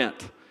to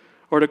Grant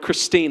or to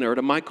Christina or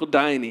to Michael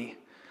Diney,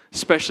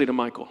 especially to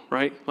Michael,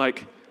 right?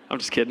 I'm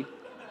just kidding.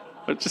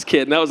 I'm just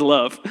kidding. That was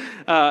love.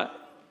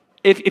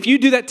 If you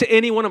do that to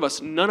any one of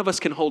us, none of us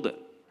can hold it.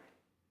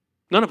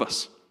 None of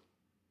us.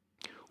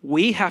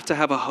 We have to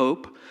have a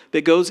hope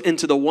that goes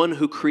into the one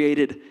who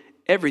created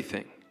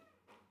everything.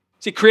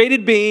 See,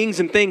 created beings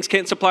and things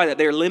can't supply that.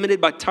 They are limited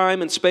by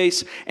time and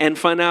space and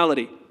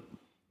finality.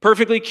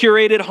 Perfectly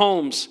curated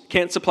homes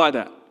can't supply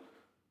that.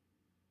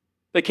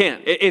 They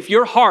can't. If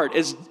your heart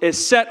is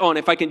set on,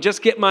 if I can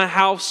just get my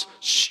house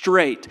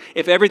straight,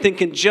 if everything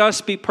can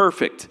just be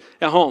perfect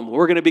at home,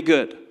 we're going to be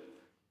good.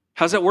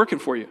 How's that working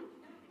for you?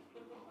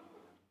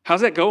 How's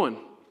that going?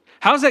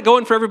 How's that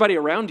going for everybody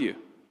around you?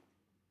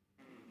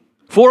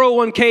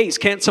 401ks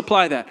can't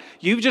supply that.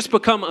 You've just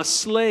become a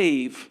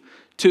slave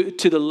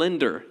to the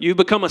lender. You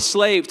become a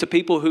slave to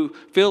people who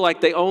feel like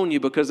they own you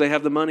because they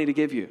have the money to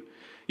give you.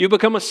 You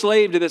become a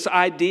slave to this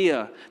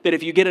idea that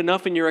if you get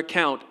enough in your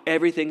account,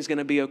 everything's going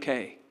to be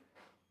okay.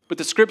 But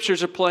the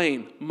scriptures are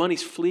plain.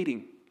 Money's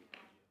fleeting.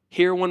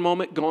 Here one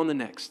moment, gone the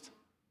next.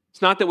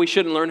 It's not that we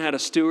shouldn't learn how to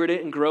steward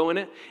it and grow in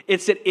it.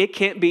 It's that it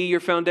can't be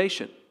your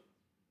foundation.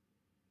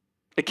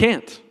 It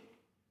can't.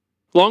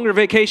 Longer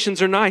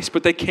vacations are nice,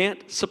 but they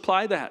can't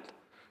supply that.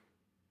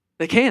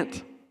 They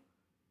can't.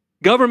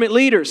 Government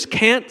leaders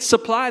can't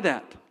supply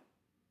that.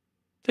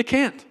 They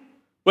can't.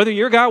 Whether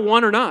your guy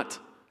won or not,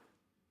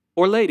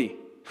 or lady,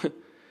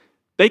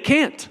 they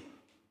can't.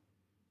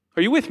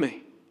 Are you with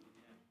me?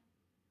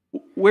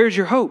 Where's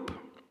your hope?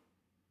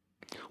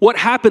 What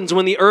happens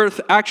when the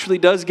earth actually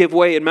does give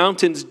way and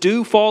mountains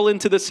do fall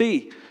into the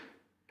sea?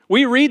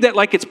 We read that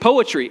like it's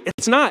poetry.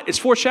 It's not. It's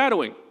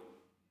foreshadowing.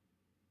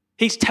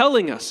 He's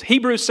telling us.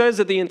 Hebrews says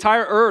that the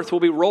entire earth will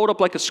be rolled up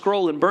like a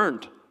scroll and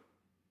burned.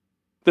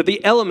 That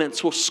the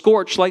elements will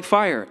scorch like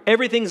fire.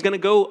 Everything's going to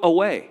go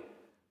away.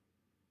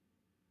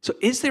 So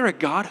is there a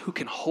God who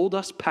can hold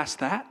us past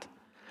that?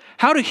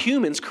 How do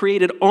humans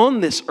created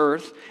on this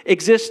earth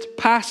exist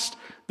past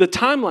the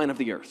timeline of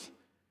the earth?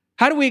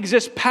 How do we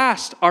exist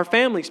past our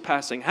families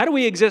passing? How do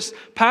we exist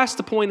past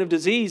the point of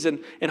disease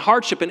and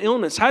hardship and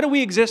illness? How do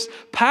we exist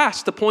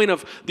past the point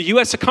of the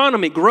U.S.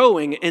 economy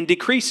growing and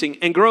decreasing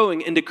and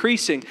growing and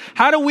decreasing?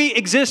 How do we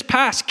exist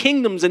past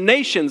kingdoms and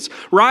nations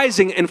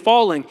rising and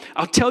falling?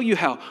 I'll tell you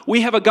how. We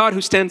have a God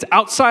who stands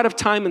outside of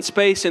time and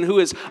space and who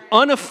is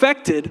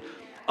unaffected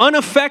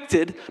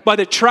by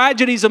the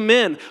tragedies of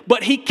men,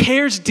 but he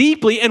cares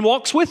deeply and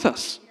walks with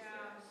us.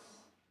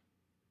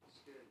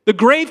 The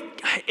grave,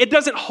 it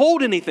doesn't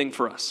hold anything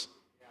for us.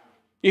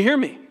 You hear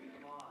me?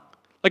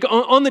 Like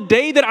on the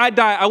day that I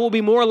die, I will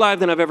be more alive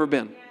than I've ever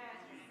been.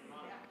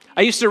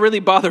 I used to really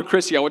bother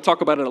Chrissy. I would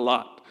talk about it a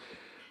lot.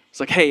 It's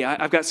like, hey,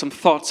 I've got some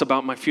thoughts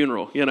about my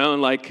funeral,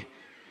 and like,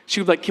 she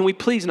would be like, can we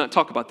please not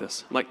talk about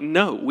this? I'm like,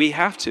 no, we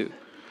have to.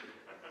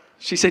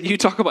 She said, you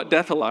talk about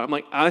death a lot. I'm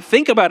like, I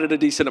think about it a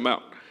decent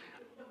amount.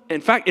 In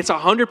fact, it's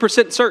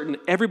 100% certain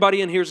everybody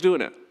in here is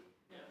doing it.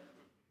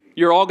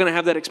 You're all going to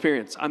have that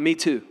experience. Me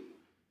too.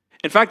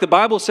 In fact, the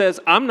Bible says,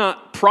 I'm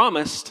not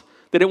promised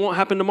that it won't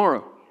happen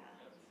tomorrow.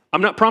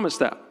 I'm not promised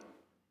that.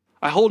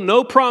 I hold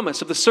no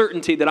promise of the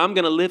certainty that I'm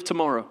going to live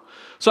tomorrow.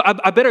 So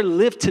I better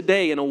live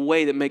today in a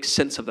way that makes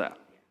sense of that.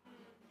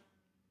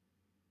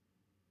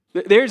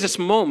 There's this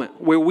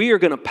moment where we are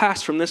going to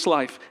pass from this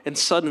life and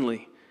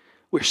suddenly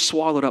we're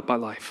swallowed up by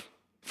life.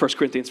 1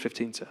 Corinthians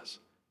 15 says.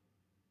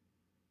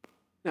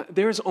 Now,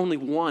 there is only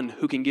one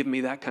who can give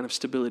me that kind of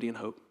stability and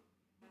hope.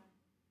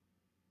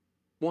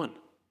 One.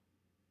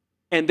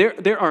 And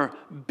there are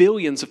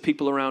billions of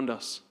people around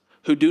us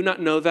who do not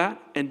know that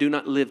and do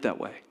not live that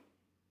way.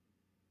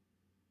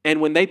 And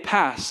when they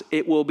pass,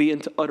 it will be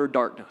into utter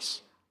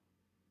darkness.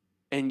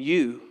 And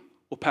you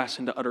will pass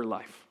into utter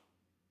life.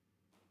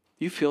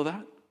 You feel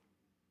that?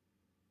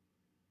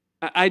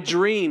 I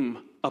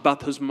dream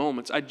about those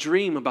moments. I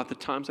dream about the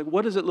times. Like,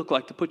 what does it look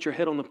like to put your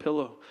head on the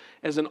pillow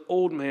as an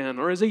old man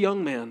or as a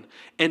young man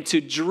and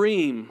to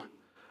dream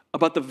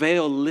about the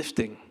veil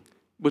lifting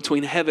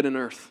between heaven and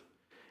earth?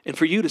 And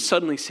for you to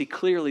suddenly see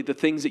clearly the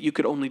things that you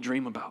could only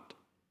dream about.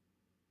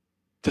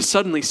 To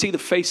suddenly see the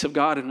face of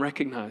God and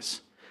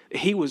recognize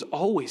he was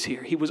always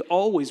here. He was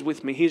always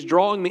with me. He's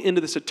drawing me into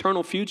this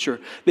eternal future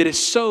that is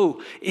so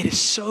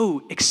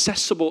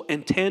accessible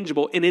and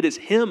tangible, and it is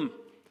him.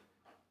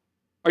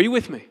 Are you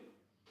with me?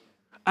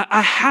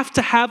 I have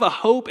to have a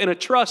hope and a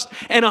trust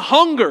and a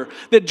hunger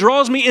that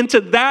draws me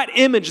into that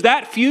image,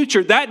 that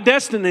future, that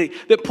destiny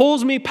that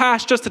pulls me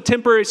past just a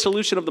temporary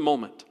solution of the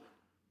moment.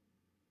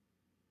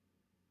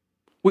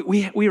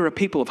 We are a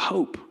people of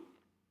hope.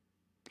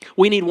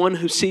 We need one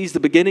who sees the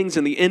beginnings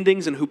and the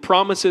endings and who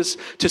promises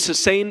to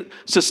sustain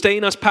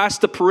us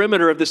past the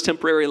perimeter of this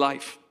temporary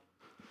life.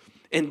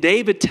 And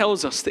David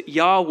tells us that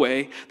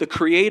Yahweh, the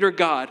Creator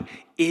God,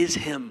 is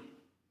him.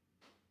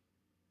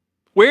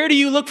 Where do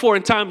you look for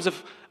in times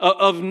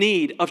of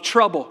need, of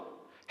trouble?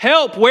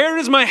 Help, where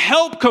does my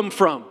help come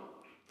from?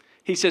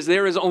 He says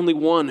there is only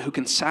one who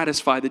can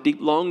satisfy the deep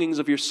longings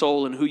of your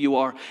soul and who you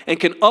are and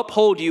can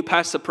uphold you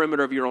past the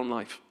perimeter of your own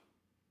life.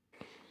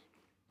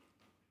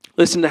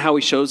 Listen to how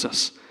he shows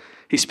us.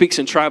 He speaks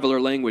in traveler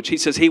language. He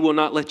says, he will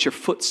not let your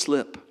foot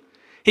slip.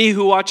 He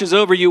who watches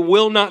over you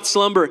will not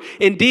slumber.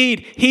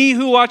 Indeed, he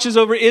who watches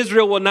over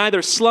Israel will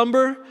neither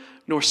slumber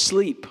nor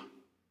sleep.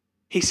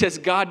 He says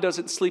God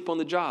doesn't sleep on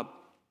the job.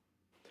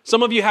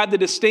 Some of you had the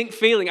distinct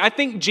feeling. I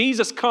think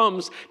Jesus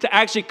comes to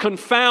actually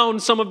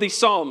confound some of these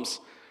Psalms,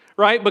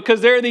 right?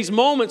 Because there are these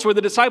moments where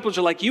the disciples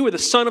are like, you are the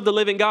Son of the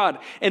living God.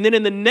 And then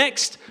in the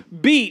next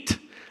beat,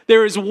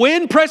 there is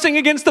wind pressing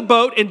against the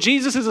boat and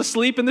Jesus is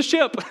asleep in the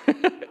ship.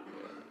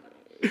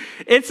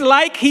 It's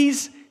like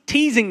he's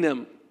teasing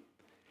them.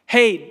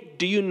 Hey,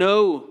 do you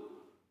know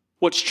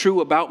what's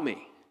true about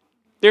me?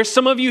 There's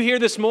some of you here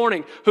this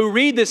morning who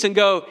read this and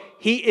go,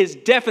 he is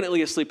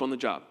definitely asleep on the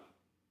job.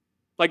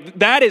 Like,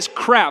 that is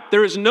crap.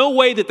 There is no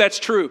way that that's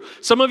true.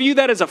 Some of you,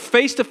 that is a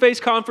face-to-face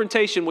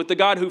confrontation with the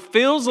God who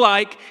feels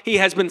like he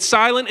has been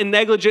silent and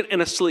negligent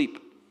and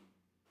asleep.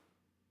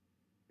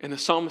 And the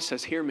psalmist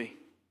says, hear me.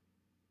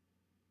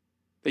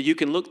 That you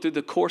can look through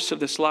the course of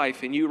this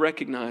life and you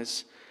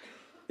recognize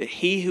that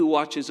he who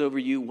watches over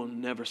you will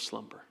never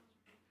slumber.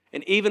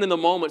 And even in the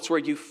moments where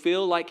you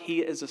feel like he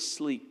is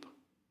asleep.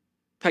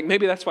 In fact,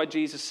 maybe that's why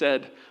Jesus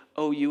said,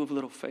 oh, you of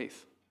little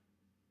faith.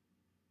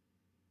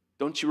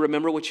 Don't you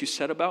remember what you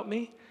said about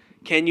me?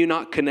 Can you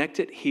not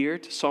connect it here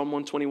to Psalm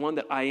 121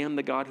 that I am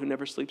the God who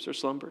never sleeps or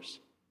slumbers?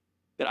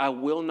 That I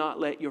will not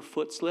let your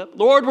foot slip?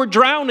 Lord, we're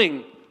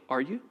drowning. Are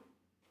you?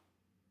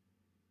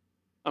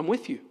 I'm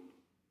with you.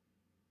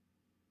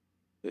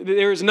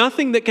 There is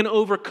nothing that can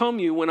overcome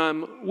you when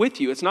I'm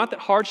with you. It's not that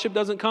hardship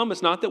doesn't come.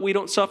 It's not that we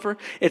don't suffer.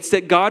 It's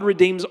that God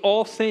redeems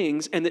all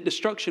things and that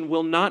destruction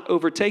will not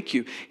overtake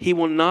you. He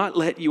will not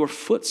let your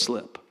foot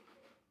slip.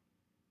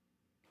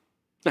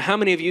 Now, how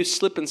many of you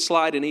slip and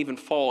slide and even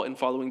fall in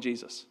following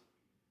Jesus?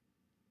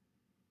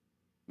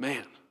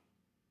 Man,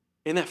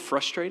 isn't that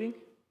frustrating?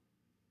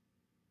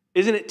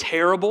 Isn't it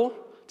terrible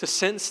to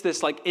sense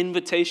this like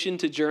invitation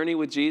to journey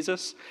with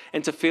Jesus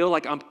and to feel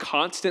like I'm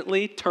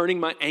constantly turning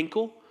my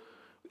ankle?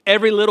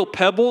 every little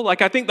pebble.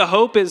 Like I think the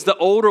hope is the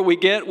older we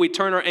get, we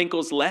turn our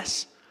ankles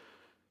less.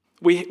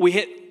 We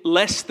hit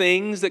less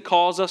things that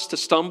cause us to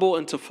stumble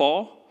and to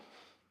fall.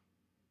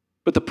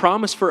 But the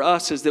promise for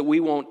us is that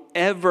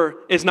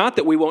is not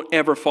that we won't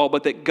ever fall,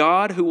 but that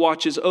God who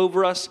watches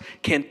over us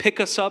can pick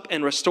us up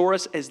and restore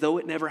us as though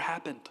it never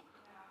happened.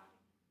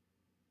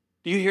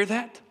 Do you hear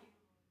that?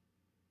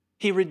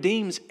 He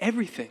redeems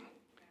everything.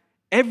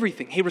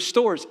 Everything. He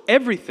restores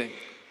everything.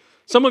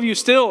 Some of you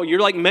you're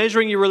like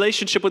measuring your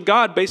relationship with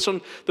God based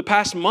on the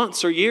past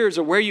months or years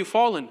or where you've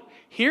fallen.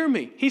 Hear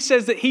me. He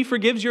says that He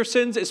forgives your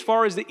sins as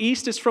far as the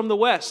east is from the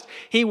west.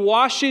 He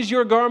washes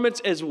your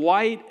garments as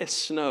white as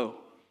snow.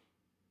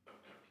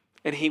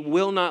 And He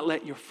will not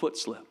let your foot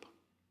slip.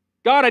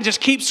 God, I just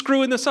keep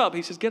screwing this up.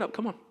 He says, get up,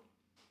 come on.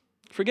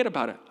 Forget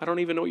about it. I don't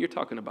even know what you're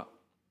talking about.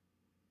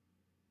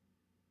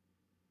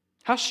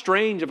 How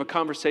strange of a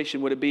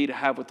conversation would it be to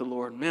have with the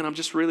Lord? Man, I'm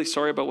just really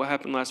sorry about what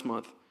happened last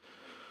month.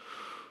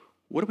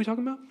 What are we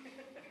talking about?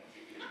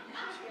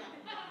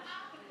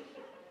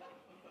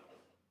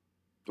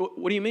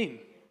 What do you mean?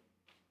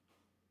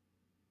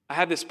 I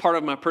have this part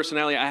of my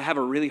personality. I have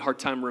a really hard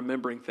time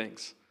remembering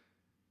things.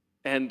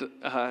 And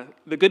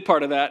the good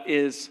part of that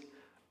is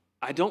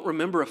I don't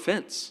remember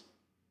offense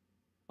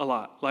a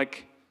lot.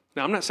 Like,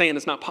 now I'm not saying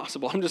it's not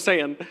possible. I'm just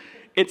saying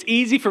it's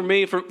easy for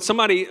me, for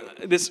somebody,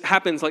 this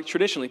happens like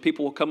traditionally.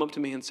 People will come up to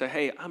me and say,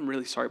 hey, I'm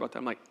really sorry about that.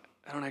 I'm like,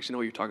 I don't actually know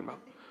what you're talking about.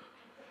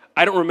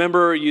 I don't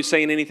remember you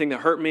saying anything that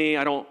hurt me.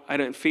 I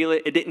didn't feel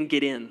it. It didn't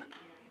get in.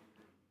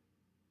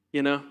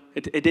 You know,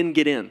 it didn't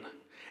get in.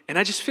 And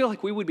I just feel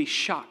like we would be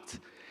shocked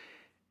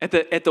at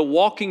the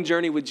walking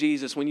journey with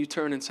Jesus when you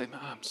turn and say, oh,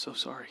 I'm so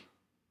sorry.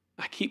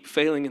 I keep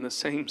failing in the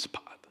same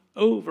spot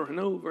over and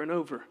over and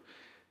over.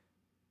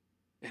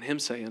 And Him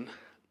saying,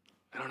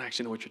 I don't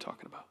actually know what you're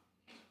talking about.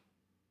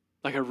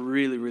 Like, I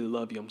really, really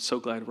love you. I'm so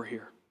glad we're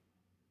here.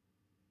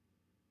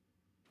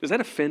 Does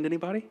that offend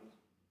anybody?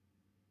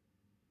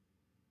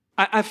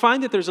 I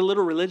find that there's a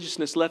little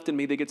religiousness left in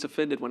me that gets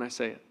offended when I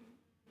say it.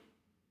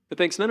 That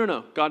thinks,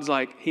 no. God's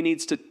like, He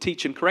needs to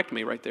teach and correct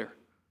me right there.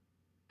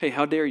 Hey,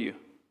 how dare you?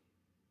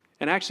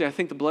 And actually, I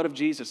think the blood of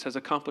Jesus has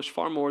accomplished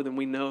far more than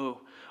we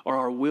know or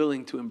are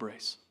willing to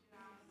embrace.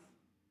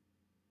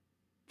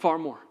 Far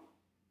more.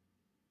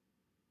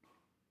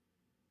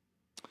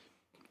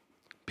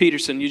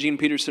 Eugene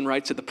Peterson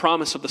writes that the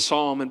promise of the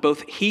psalm, and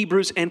both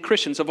Hebrews and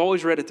Christians have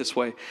always read it this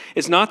way,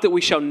 is not that we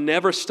shall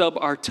never stub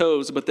our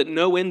toes, but that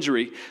no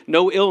injury,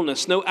 no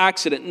illness, no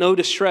accident, no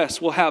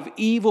distress will have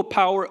evil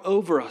power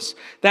over us.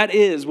 That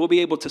is, we'll be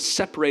able to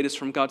separate us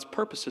from God's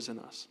purposes in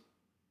us.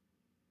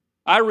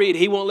 I read,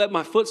 He won't let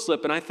my foot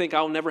slip, and I think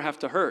I'll never have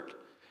to hurt.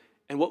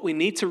 And what we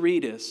need to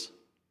read is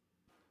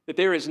that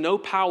there is no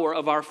power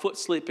of our foot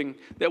slipping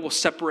that will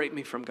separate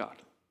me from God.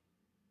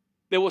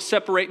 That will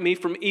separate me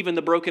from even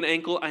the broken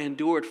ankle I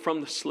endured from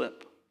the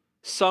slip.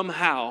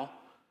 Somehow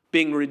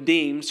being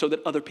redeemed so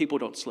that other people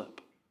don't slip.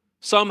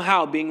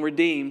 Somehow being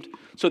redeemed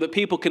so that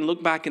people can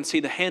look back and see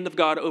the hand of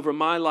God over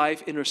my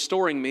life in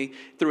restoring me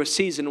through a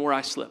season where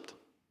I slipped.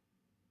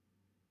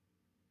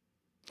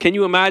 Can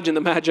you imagine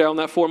the Magi on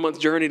that 4-month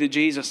journey to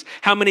Jesus?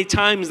 How many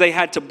times they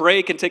had to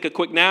break and take a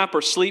quick nap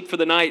or sleep for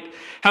the night?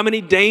 How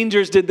many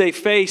dangers did they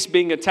face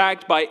being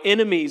attacked by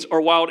enemies or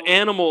wild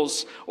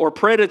animals or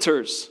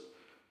predators?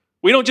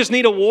 We don't just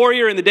need a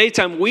warrior in the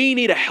daytime. We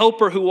need a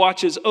helper who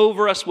watches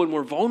over us when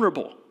we're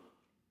vulnerable,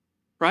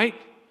 right?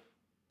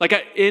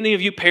 Like any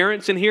of you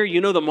parents in here, you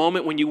know the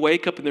moment when you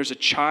wake up and there's a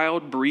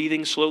child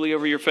breathing slowly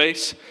over your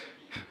face?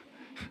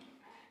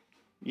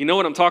 You know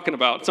what I'm talking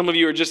about. Some of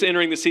you are just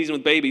entering the season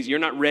with babies. You're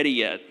not ready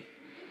yet.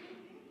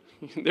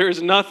 There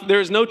is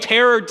no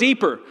terror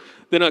deeper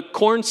than a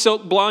corn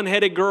silk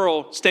blonde-headed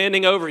girl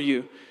standing over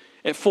you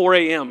at 4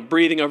 a.m.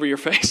 breathing over your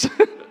face.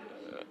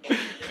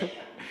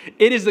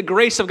 It is the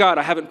grace of God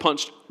I haven't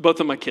punched both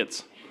of my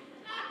kids.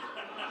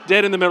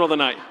 Dead in the middle of the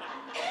night.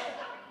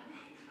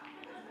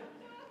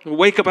 I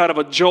wake up out of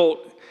a jolt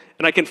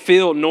and I can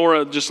feel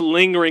Nora just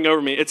lingering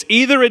over me. It's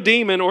either a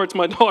demon or it's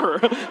my daughter.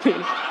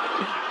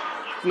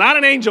 Not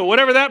an angel,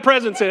 whatever that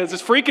presence is.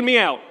 It's freaking me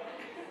out.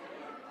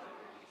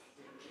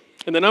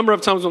 And the number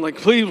of times I'm like,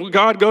 please,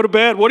 God, go to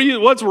bed.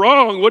 What's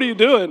wrong? What are you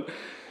doing?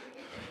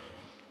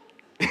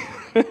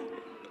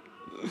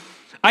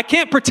 I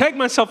can't protect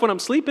myself when I'm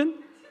sleeping.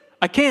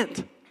 I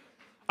can't.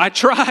 I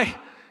try.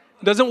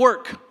 It doesn't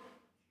work.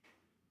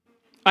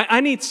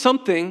 I need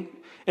something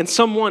and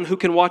someone who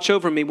can watch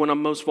over me when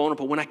I'm most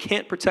vulnerable, when I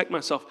can't protect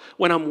myself,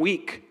 when I'm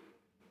weak.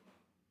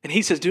 And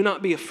He says, do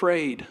not be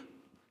afraid.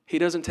 He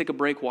doesn't take a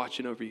break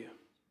watching over you.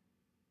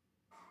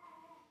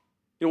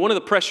 You know, one of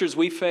the pressures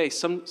we face,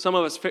 some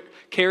of us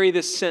carry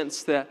this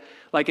sense that,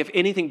 like, if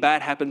anything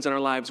bad happens in our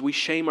lives, we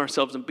shame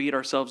ourselves and beat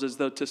ourselves as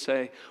though to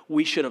say,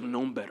 we should have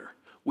known better.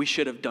 We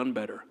should have done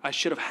better. I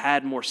should have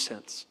had more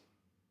sense.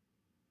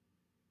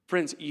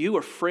 Friends, you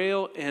are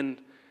frail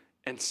and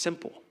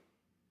simple.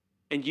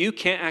 And you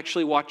can't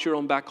actually watch your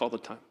own back all the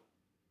time.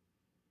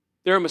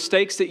 There are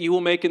mistakes that you will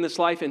make in this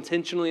life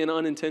intentionally and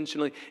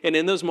unintentionally. And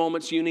in those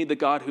moments, you need the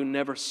God who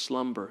never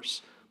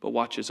slumbers but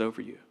watches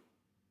over you.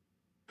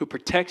 who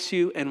protects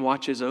you and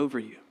watches over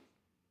you.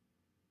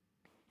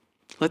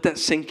 Let that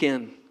sink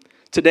in.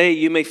 Today,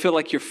 you may feel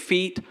like your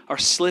feet are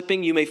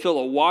slipping. You may feel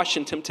awash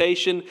in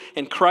temptation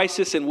and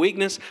crisis and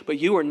weakness, but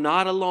you are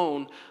not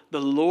alone.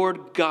 The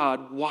Lord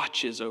God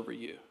watches over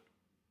you.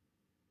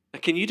 Now,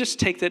 can you just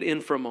take that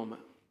in for a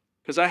moment?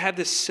 Because I have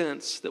this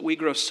sense that we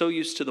grow so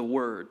used to the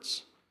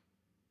words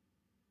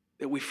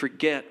that we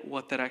forget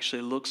what that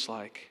actually looks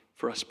like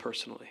for us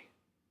personally.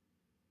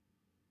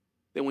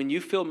 That when you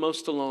feel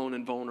most alone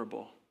and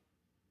vulnerable,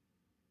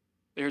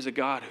 there's a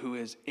God who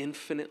is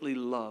infinitely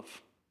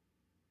love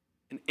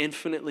and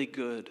infinitely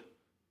good,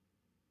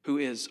 who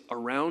is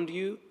around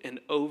you and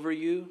over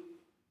you,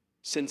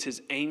 sends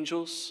his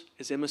angels,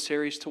 his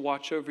emissaries to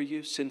watch over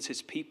you, sends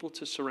his people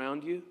to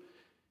surround you,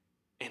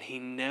 and he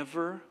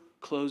never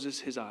closes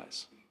his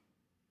eyes.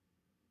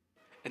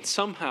 And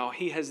somehow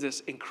he has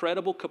this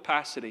incredible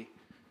capacity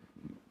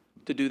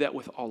to do that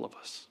with all of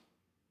us,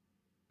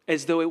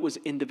 as though it was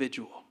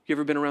individual. You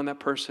ever been around that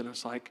person?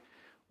 It's like,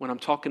 when I'm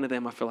talking to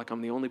them, I feel like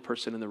I'm the only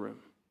person in the room.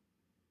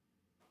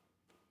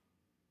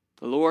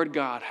 The Lord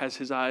God has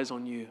his eyes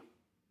on you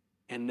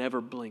and never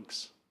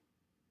blinks.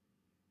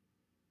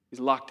 He's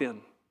locked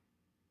in.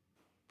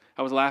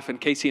 I was laughing.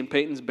 Casey and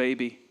Peyton's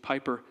baby,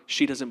 Piper,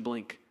 she doesn't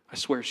blink. I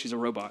swear she's a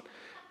robot.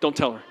 Don't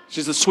tell her.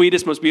 She's the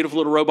sweetest, most beautiful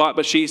little robot,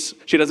 but she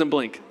doesn't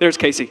blink. There's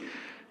Casey.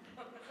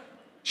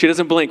 She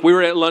doesn't blink. We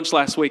were at lunch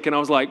last week, and I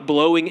was like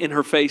blowing in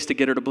her face to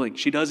get her to blink.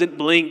 She doesn't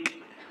blink.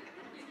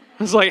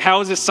 I was like, how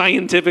is this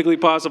scientifically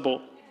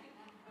possible?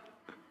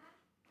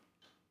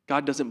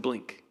 God doesn't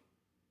blink.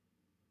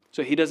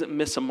 So he doesn't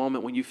miss a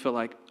moment when you feel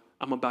like,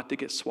 I'm about to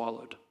get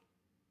swallowed.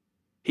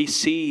 He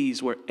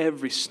sees where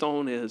every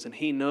stone is, and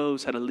he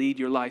knows how to lead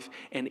your life.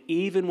 And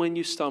even when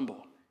you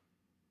stumble,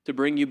 to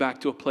bring you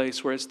back to a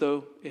place where as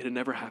though it had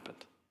never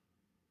happened.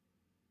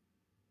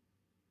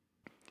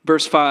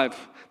 Verse 5,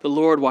 the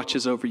Lord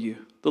watches over you.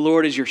 The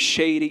Lord is your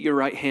shade at your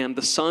right hand.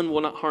 The sun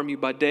will not harm you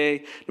by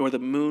day, nor the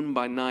moon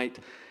by night.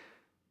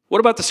 What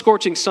about the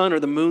scorching sun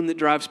or the moon that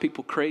drives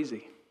people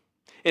crazy?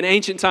 In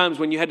ancient times,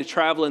 when you had to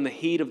travel in the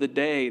heat of the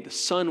day, the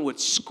sun would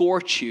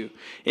scorch you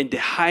and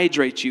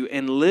dehydrate you,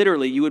 and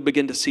literally you would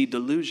begin to see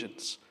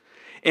delusions.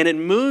 And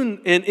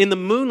in the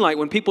moonlight,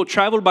 when people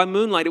traveled by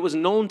moonlight, it was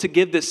known to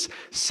give this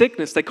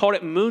sickness. They called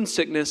it moon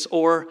sickness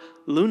or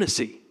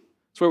lunacy.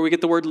 That's where we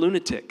get the word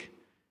lunatic.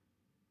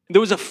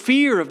 There was a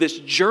fear of this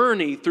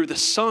journey through the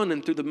sun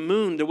and through the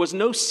moon. There was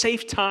no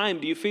safe time.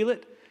 Do you feel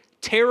it?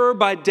 Terror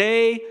by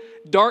day,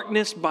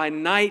 darkness by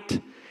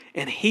night.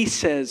 And he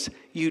says,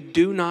 you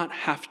do not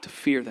have to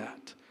fear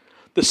that.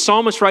 The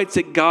psalmist writes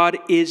that God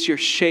is your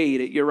shade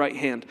at your right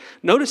hand.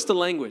 Notice the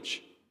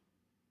language.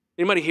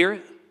 Anybody hear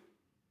it?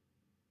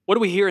 What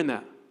do we hear in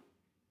that?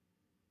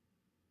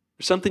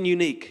 There's something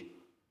unique.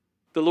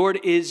 The Lord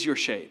is your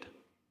shade.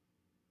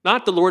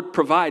 Not the Lord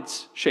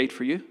provides shade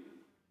for you.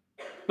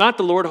 Not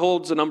the Lord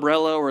holds an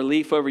umbrella or a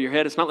leaf over your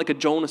head. It's not like a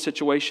Jonah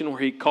situation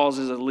where he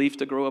causes a leaf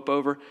to grow up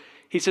over.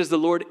 He says the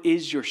Lord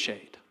is your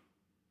shade.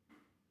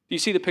 Do you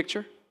see the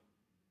picture?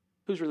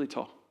 Who's really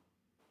tall?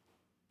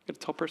 Got a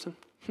tall person?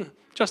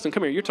 Justin,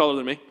 come here. You're taller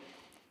than me.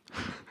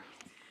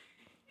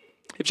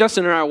 If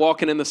Justin and I are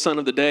walking in the sun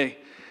of the day,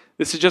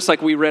 this is just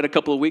like we read a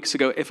couple of weeks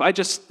ago. If I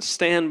just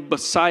stand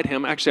beside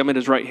him, actually I'm at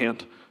his right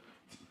hand.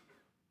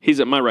 He's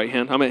at my right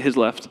hand. I'm at his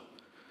left.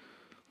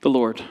 The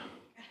Lord.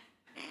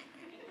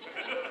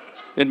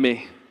 And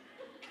me.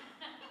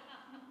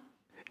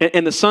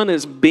 And the sun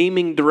is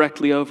beaming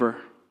directly over.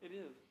 It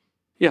is.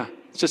 Yeah,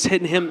 it's just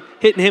hitting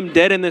him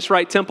dead in this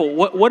right temple.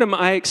 What am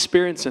I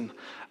experiencing?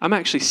 I'm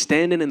actually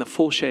standing in the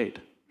full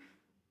shade,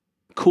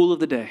 cool of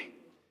the day,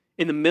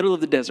 in the middle of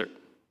the desert.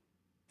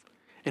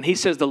 And he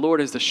says the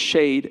Lord is the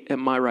shade at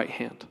my right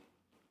hand.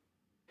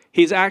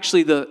 He's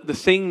actually the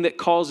thing that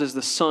causes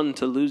the sun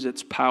to lose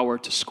its power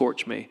to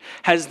scorch me.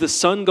 Has the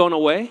sun gone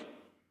away?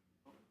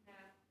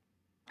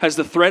 Has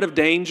the threat of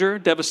danger,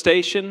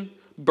 devastation,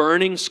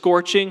 burning,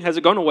 scorching, has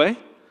it gone away?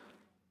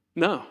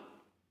 No.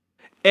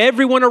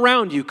 Everyone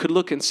around you could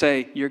look and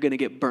say, you're going to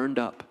get burned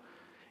up.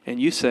 And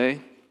you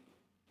say,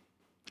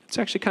 it's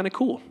actually kind of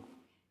cool.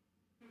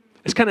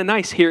 It's kind of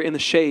nice here in the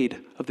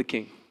shade of the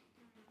King.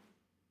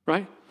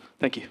 Right?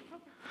 Thank you.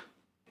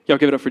 Y'all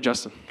give it up for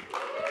Justin.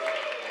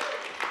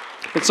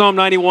 In Psalm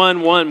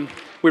 91:1,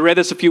 we read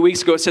this a few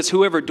weeks ago. It says,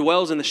 whoever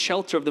dwells in the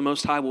shelter of the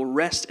Most High will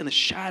rest in the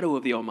shadow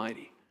of the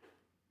Almighty.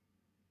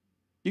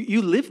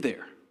 You live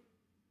there.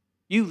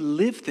 You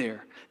live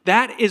there.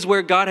 That is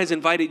where God has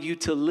invited you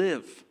to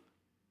live.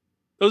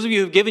 Those of you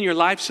who have given your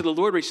lives to the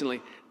Lord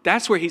recently,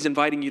 that's where he's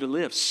inviting you to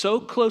live.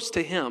 So close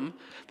to him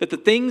that the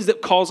things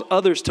that cause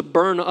others to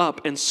burn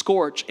up and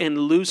scorch and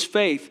lose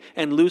faith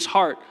and lose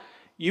heart,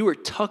 you are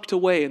tucked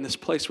away in this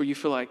place where you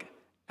feel like,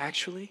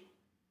 actually,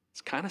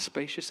 it's kind of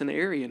spacious and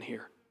airy in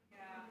here.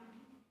 Yeah.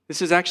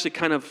 This is actually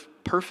kind of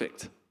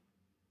perfect.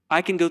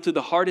 I can go through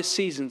the hardest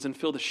seasons and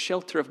feel the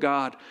shelter of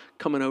God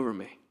coming over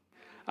me.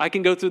 I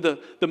can go through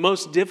the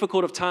most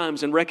difficult of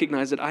times and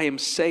recognize that I am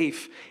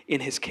safe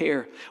in his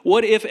care.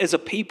 What if as a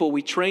people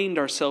we trained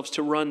ourselves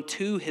to run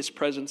to his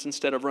presence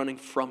instead of running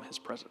from his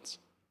presence?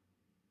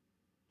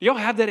 Do y'all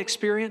have that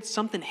experience?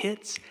 Something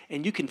hits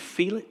and you can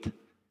feel it.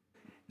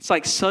 It's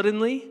like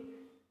suddenly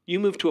you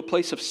move to a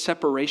place of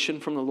separation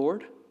from the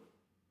Lord.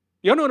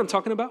 Y'all know what I'm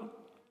talking about?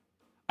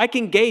 I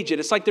can gauge it.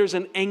 It's like there's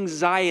an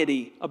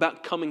anxiety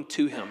about coming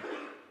to Him.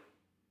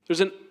 There's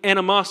an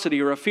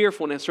animosity or a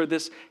fearfulness or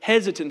this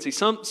hesitancy.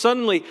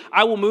 Suddenly,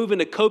 I will move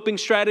into coping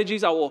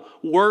strategies. I will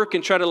work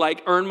and try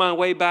to earn my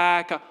way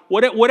back.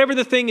 Whatever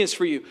the thing is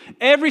for you.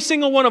 Every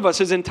single one of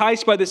us is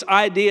enticed by this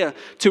idea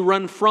to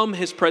run from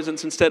His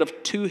presence instead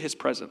of to His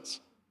presence.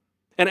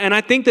 And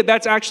I think that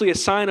that's actually a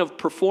sign of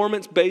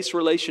performance-based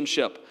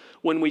relationship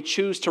when we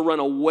choose to run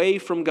away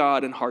from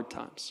God in hard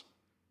times.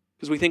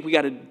 Because we think we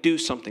got to do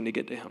something to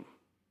get to Him.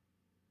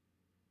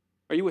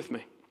 Are you with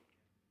me?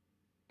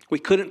 We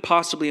couldn't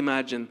possibly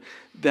imagine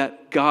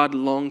that God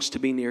longs to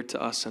be near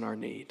to us in our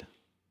need.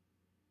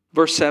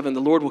 Verse 7, the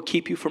Lord will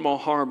keep you from all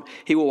harm.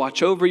 He will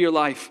watch over your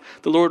life.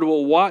 The Lord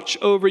will watch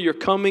over your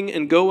coming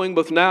and going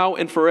both now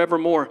and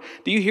forevermore.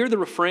 Do you hear the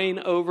refrain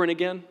over and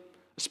again?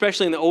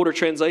 Especially in the older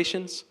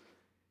translations.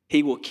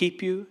 He will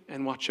keep you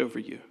and watch over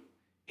you.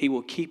 He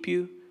will keep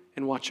you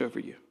and watch over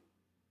you.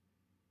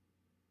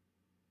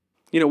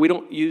 You know, we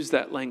don't use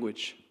that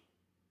language.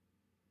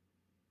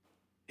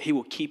 He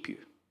will keep you.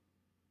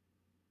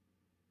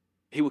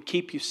 He will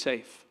keep you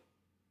safe.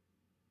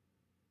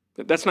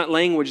 That's not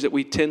language that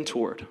we tend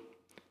toward.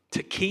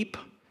 To keep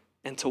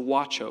and to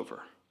watch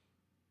over.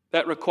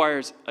 That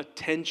requires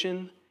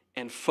attention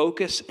and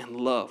focus and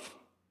love.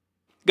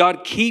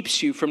 God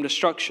keeps you from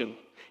destruction.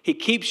 He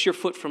keeps your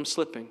foot from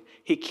slipping.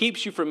 He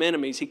keeps you from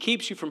enemies. He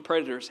keeps you from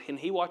predators. And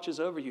He watches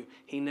over you.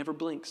 He never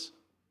blinks.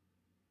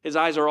 His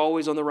eyes are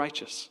always on the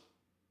righteous.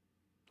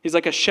 He's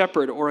like a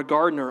shepherd or a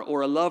gardener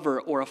or a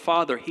lover or a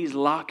father. He's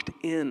locked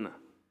in.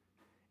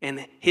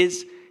 And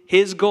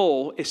his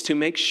goal is to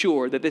make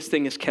sure that this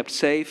thing is kept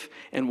safe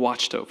and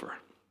watched over.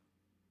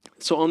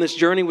 So on this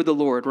journey with the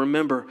Lord,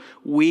 remember,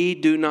 we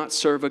do not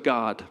serve a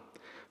God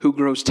who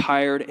grows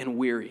tired and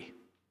weary.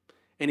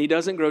 And He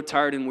doesn't grow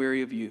tired and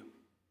weary of you.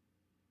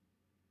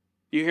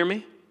 Do you hear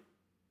me?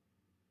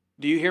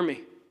 Do you hear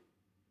me?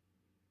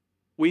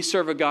 We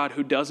serve a God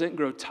who doesn't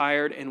grow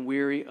tired and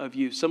weary of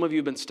you. Some of you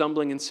have been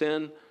stumbling in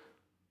sin.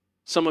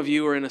 Some of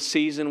you are in a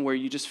season where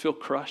you just feel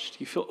crushed.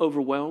 You feel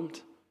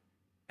overwhelmed.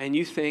 And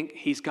you think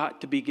He's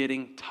got to be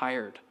getting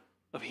tired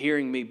of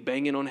hearing me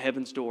banging on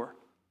heaven's door.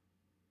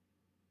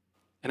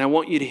 And I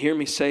want you to hear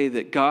me say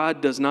that God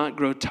does not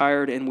grow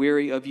tired and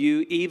weary of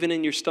you, even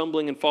in your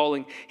stumbling and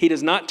falling. He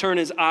does not turn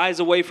His eyes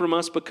away from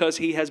us because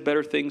He has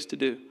better things to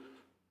do.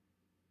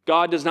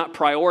 God does not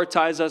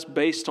prioritize us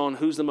based on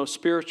who's the most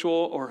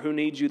spiritual or who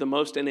needs you the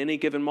most in any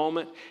given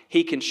moment.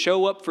 He can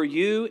show up for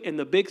you in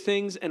the big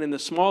things and in the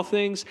small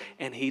things,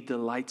 and He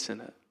delights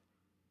in it.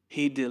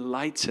 He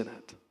delights in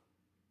it.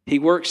 He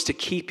works to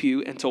keep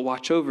you and to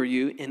watch over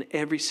you in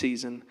every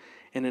season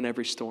and in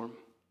every storm.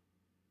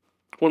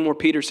 One more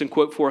Peterson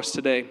quote for us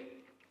today.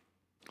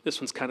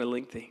 This one's kind of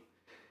lengthy.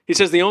 He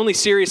says, the only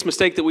serious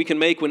mistake that we can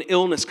make when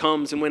illness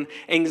comes and when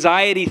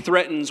anxiety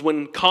threatens,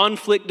 when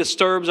conflict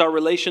disturbs our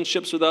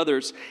relationships with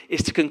others,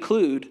 is to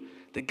conclude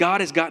that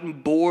God has gotten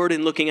bored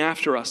in looking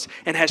after us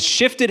and has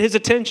shifted His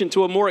attention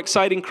to a more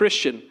exciting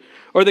Christian.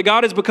 Or that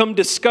God has become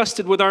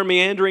disgusted with our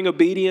meandering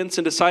obedience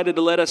and decided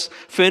to let us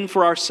fend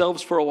for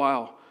ourselves for a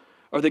while.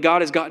 Or that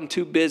God has gotten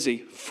too busy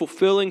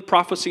fulfilling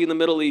prophecy in the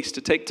Middle East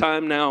to take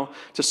time now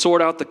to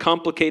sort out the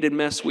complicated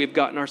mess we have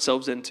gotten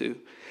ourselves into.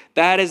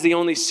 That is the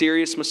only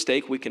serious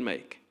mistake we can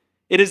make.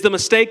 It is the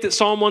mistake that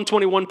Psalm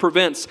 121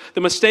 prevents. The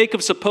mistake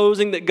of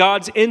supposing that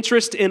God's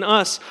interest in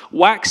us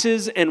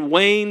waxes and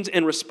wanes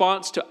in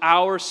response to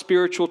our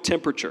spiritual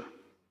temperature.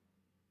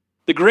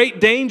 The great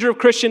danger of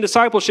Christian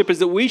discipleship is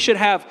that we should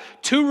have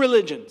two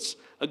religions,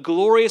 a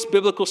glorious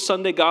biblical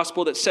Sunday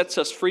gospel that sets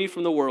us free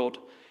from the world,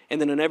 and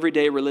then an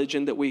everyday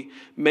religion that we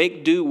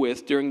make do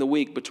with during the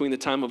week between the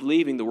time of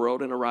leaving the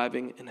world and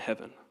arriving in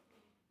heaven.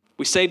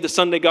 We save the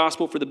Sunday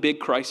gospel for the big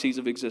crises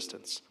of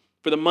existence,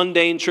 for the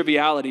mundane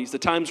trivialities, the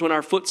times when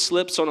our foot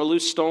slips on a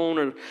loose stone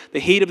or the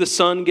heat of the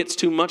sun gets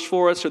too much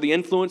for us or the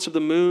influence of the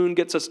moon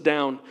gets us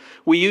down.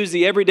 We use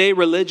the everyday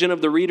religion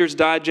of the Reader's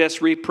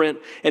Digest reprint,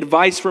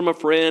 advice from a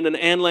friend, an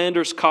Ann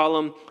Landers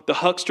column, the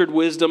huckstered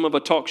wisdom of a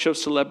talk show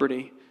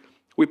celebrity.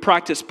 We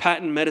practice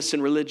patent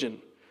medicine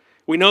religion.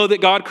 We know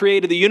that God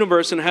created the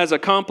universe and has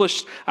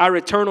accomplished our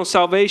eternal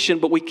salvation,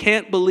 but we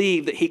can't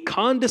believe that He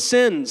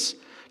condescends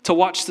to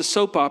watch the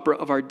soap opera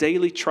of our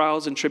daily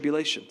trials and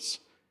tribulations.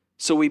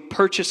 So we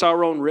purchase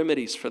our own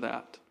remedies for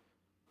that.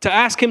 To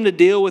ask Him to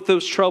deal with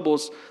those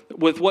troubles,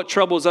 with what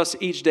troubles us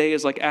each day,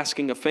 is like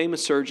asking a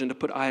famous surgeon to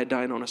put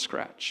iodine on a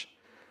scratch.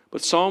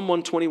 But Psalm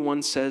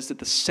 121 says that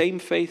the same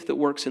faith that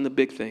works in the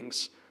big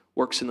things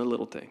works in the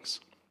little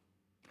things.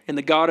 And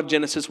the God of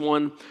Genesis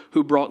 1,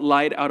 who brought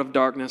light out of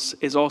darkness,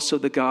 is also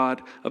the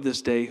God of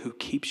this day who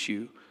keeps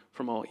you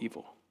from all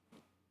evil.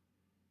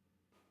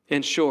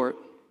 In short,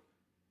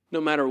 no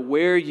matter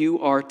where you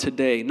are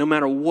today, no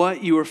matter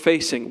what you are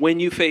facing, when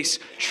you face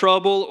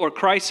trouble or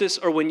crisis,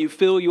 or when you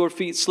feel your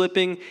feet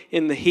slipping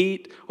in the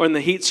heat or in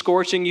the heat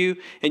scorching you,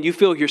 and you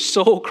feel your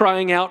soul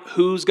crying out,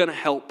 who's going to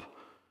help?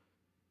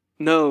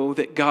 Know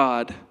that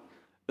God,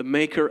 the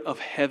maker of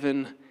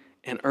heaven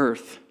and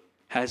earth,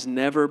 has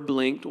never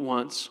blinked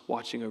once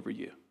watching over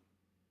you.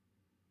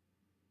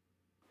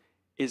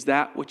 Is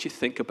that what you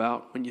think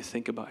about when you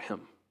think about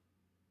him?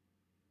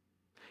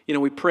 You know,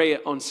 we pray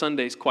it on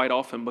Sundays quite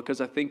often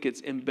because I think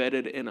it's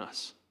embedded in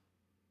us.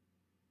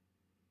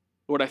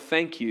 Lord, I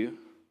thank you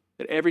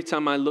that every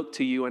time I look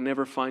to you, I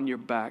never find your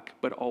back,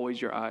 but always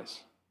your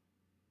eyes.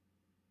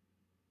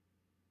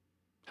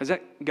 Has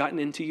that gotten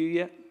into you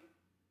yet?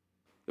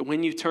 That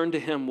when you turn to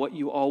him, what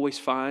you always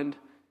find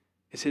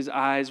is his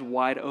eyes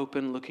wide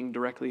open, looking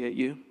directly at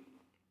you.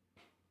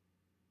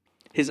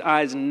 His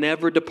eyes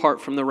never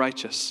depart from the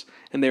righteous,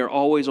 and they are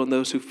always on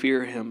those who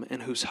fear him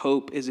and whose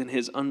hope is in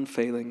his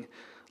unfailing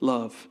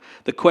love.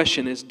 The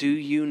question is, do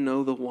you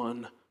know the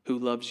one who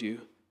loves you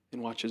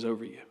and watches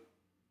over you?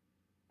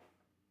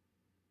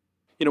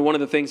 You know, one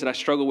of the things that I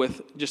struggle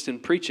with just in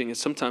preaching is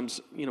sometimes,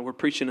 you know, we're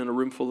preaching in a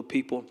room full of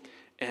people,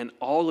 and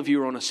all of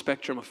you are on a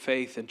spectrum of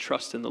faith and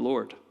trust in the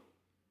Lord.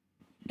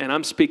 And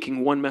I'm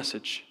speaking one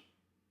message.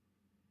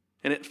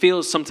 And it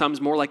feels sometimes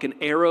more like an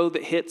arrow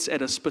that hits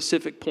at a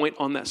specific point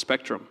on that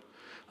spectrum.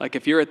 Like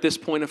if you're at this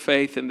point of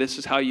faith and this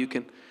is how you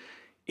can...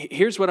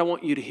 Here's what I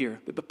want you to hear.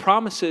 That the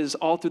promises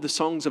all through the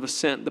Songs of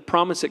Ascent, the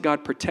promise that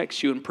God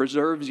protects you and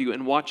preserves you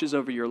and watches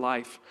over your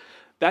life,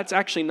 that's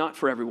actually not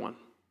for everyone.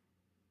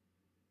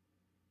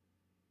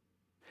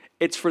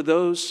 It's for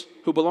those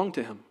who belong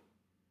to him.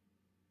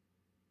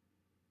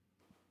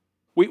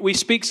 We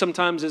speak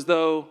sometimes as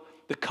though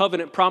the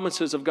covenant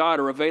promises of God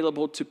are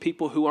available to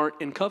people who aren't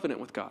in covenant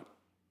with God.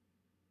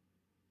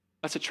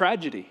 That's a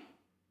tragedy.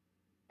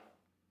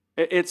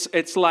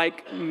 It's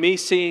like me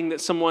seeing that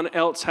someone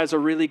else has a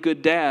really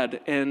good dad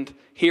and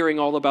hearing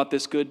all about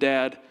this good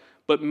dad,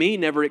 but me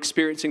never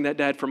experiencing that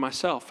dad for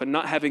myself and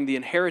not having the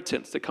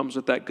inheritance that comes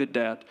with that good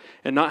dad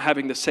and not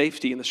having the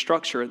safety and the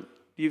structure.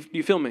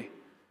 You feel me?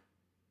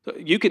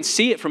 You can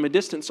see it from a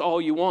distance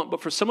all you want,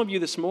 but for some of you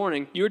this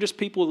morning, you're just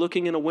people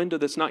looking in a window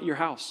that's not your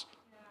house.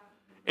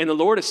 And the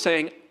Lord is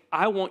saying,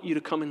 I want you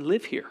to come and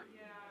live here.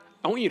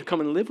 I want you to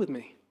come and live with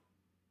me.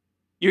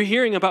 You're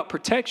hearing about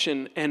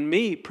protection and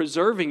me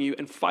preserving you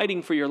and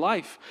fighting for your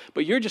life,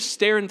 but you're just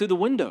staring through the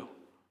window.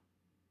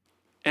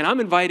 And I'm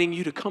inviting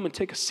you to come and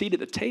take a seat at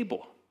the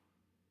table.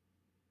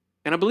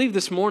 And I believe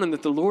this morning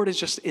that the Lord is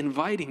just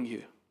inviting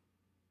you.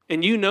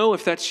 And you know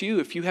if that's you,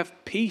 if you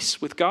have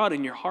peace with God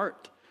in your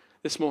heart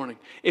this morning.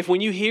 If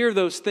when you hear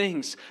those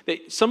things,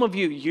 that some of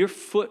you, your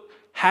foot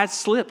has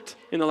slipped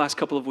in the last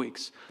couple of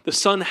weeks. The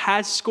sun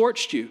has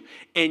scorched you.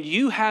 And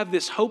you have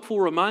this hopeful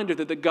reminder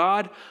that the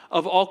God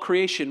of all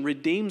creation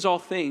redeems all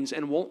things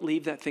and won't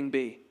leave that thing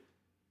be.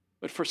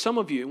 But for some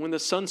of you, when the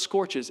sun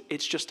scorches,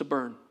 it's just a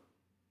burn.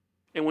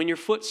 And when your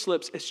foot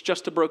slips, it's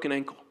just a broken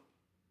ankle.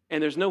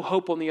 And there's no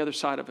hope on the other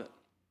side of it.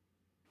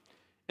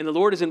 And the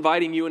Lord is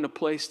inviting you in a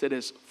place that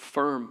is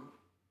firm,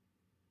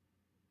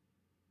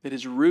 that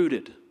is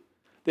rooted,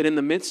 that in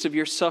the midst of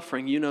your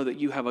suffering, you know that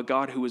you have a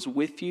God who is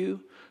with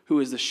you, who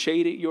is the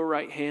shade at your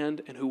right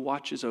hand, and who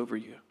watches over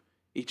you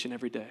each and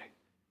every day.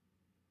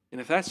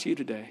 And if that's you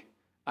today,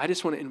 I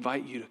just want to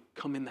invite you to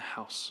come in the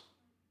house.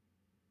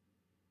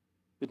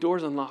 The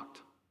door's unlocked.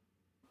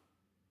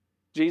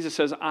 Jesus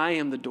says, I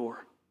am the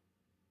door.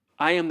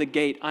 I am the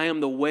gate. I am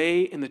the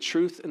way and the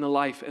truth and the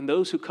life. And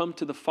those who come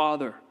to the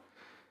Father,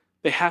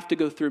 they have to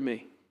go through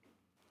me.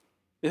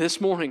 And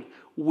this morning,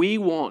 we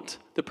want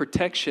the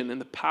protection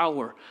and the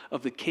power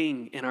of the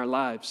King in our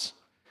lives.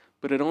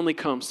 But it only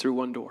comes through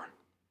one door.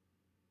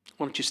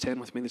 Why don't you stand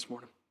with me this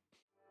morning?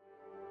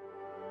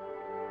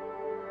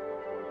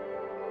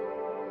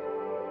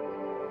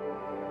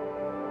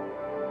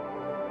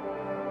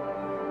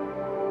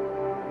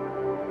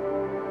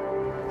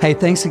 Hey,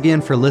 thanks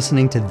again for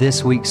listening to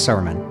this week's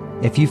sermon.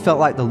 If you felt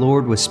like the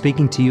Lord was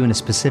speaking to you in a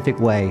specific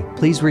way,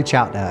 please reach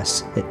out to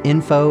us at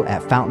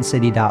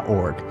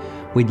info@fountaincity.org.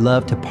 We'd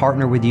love to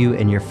partner with you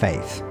in your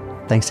faith.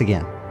 Thanks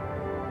again.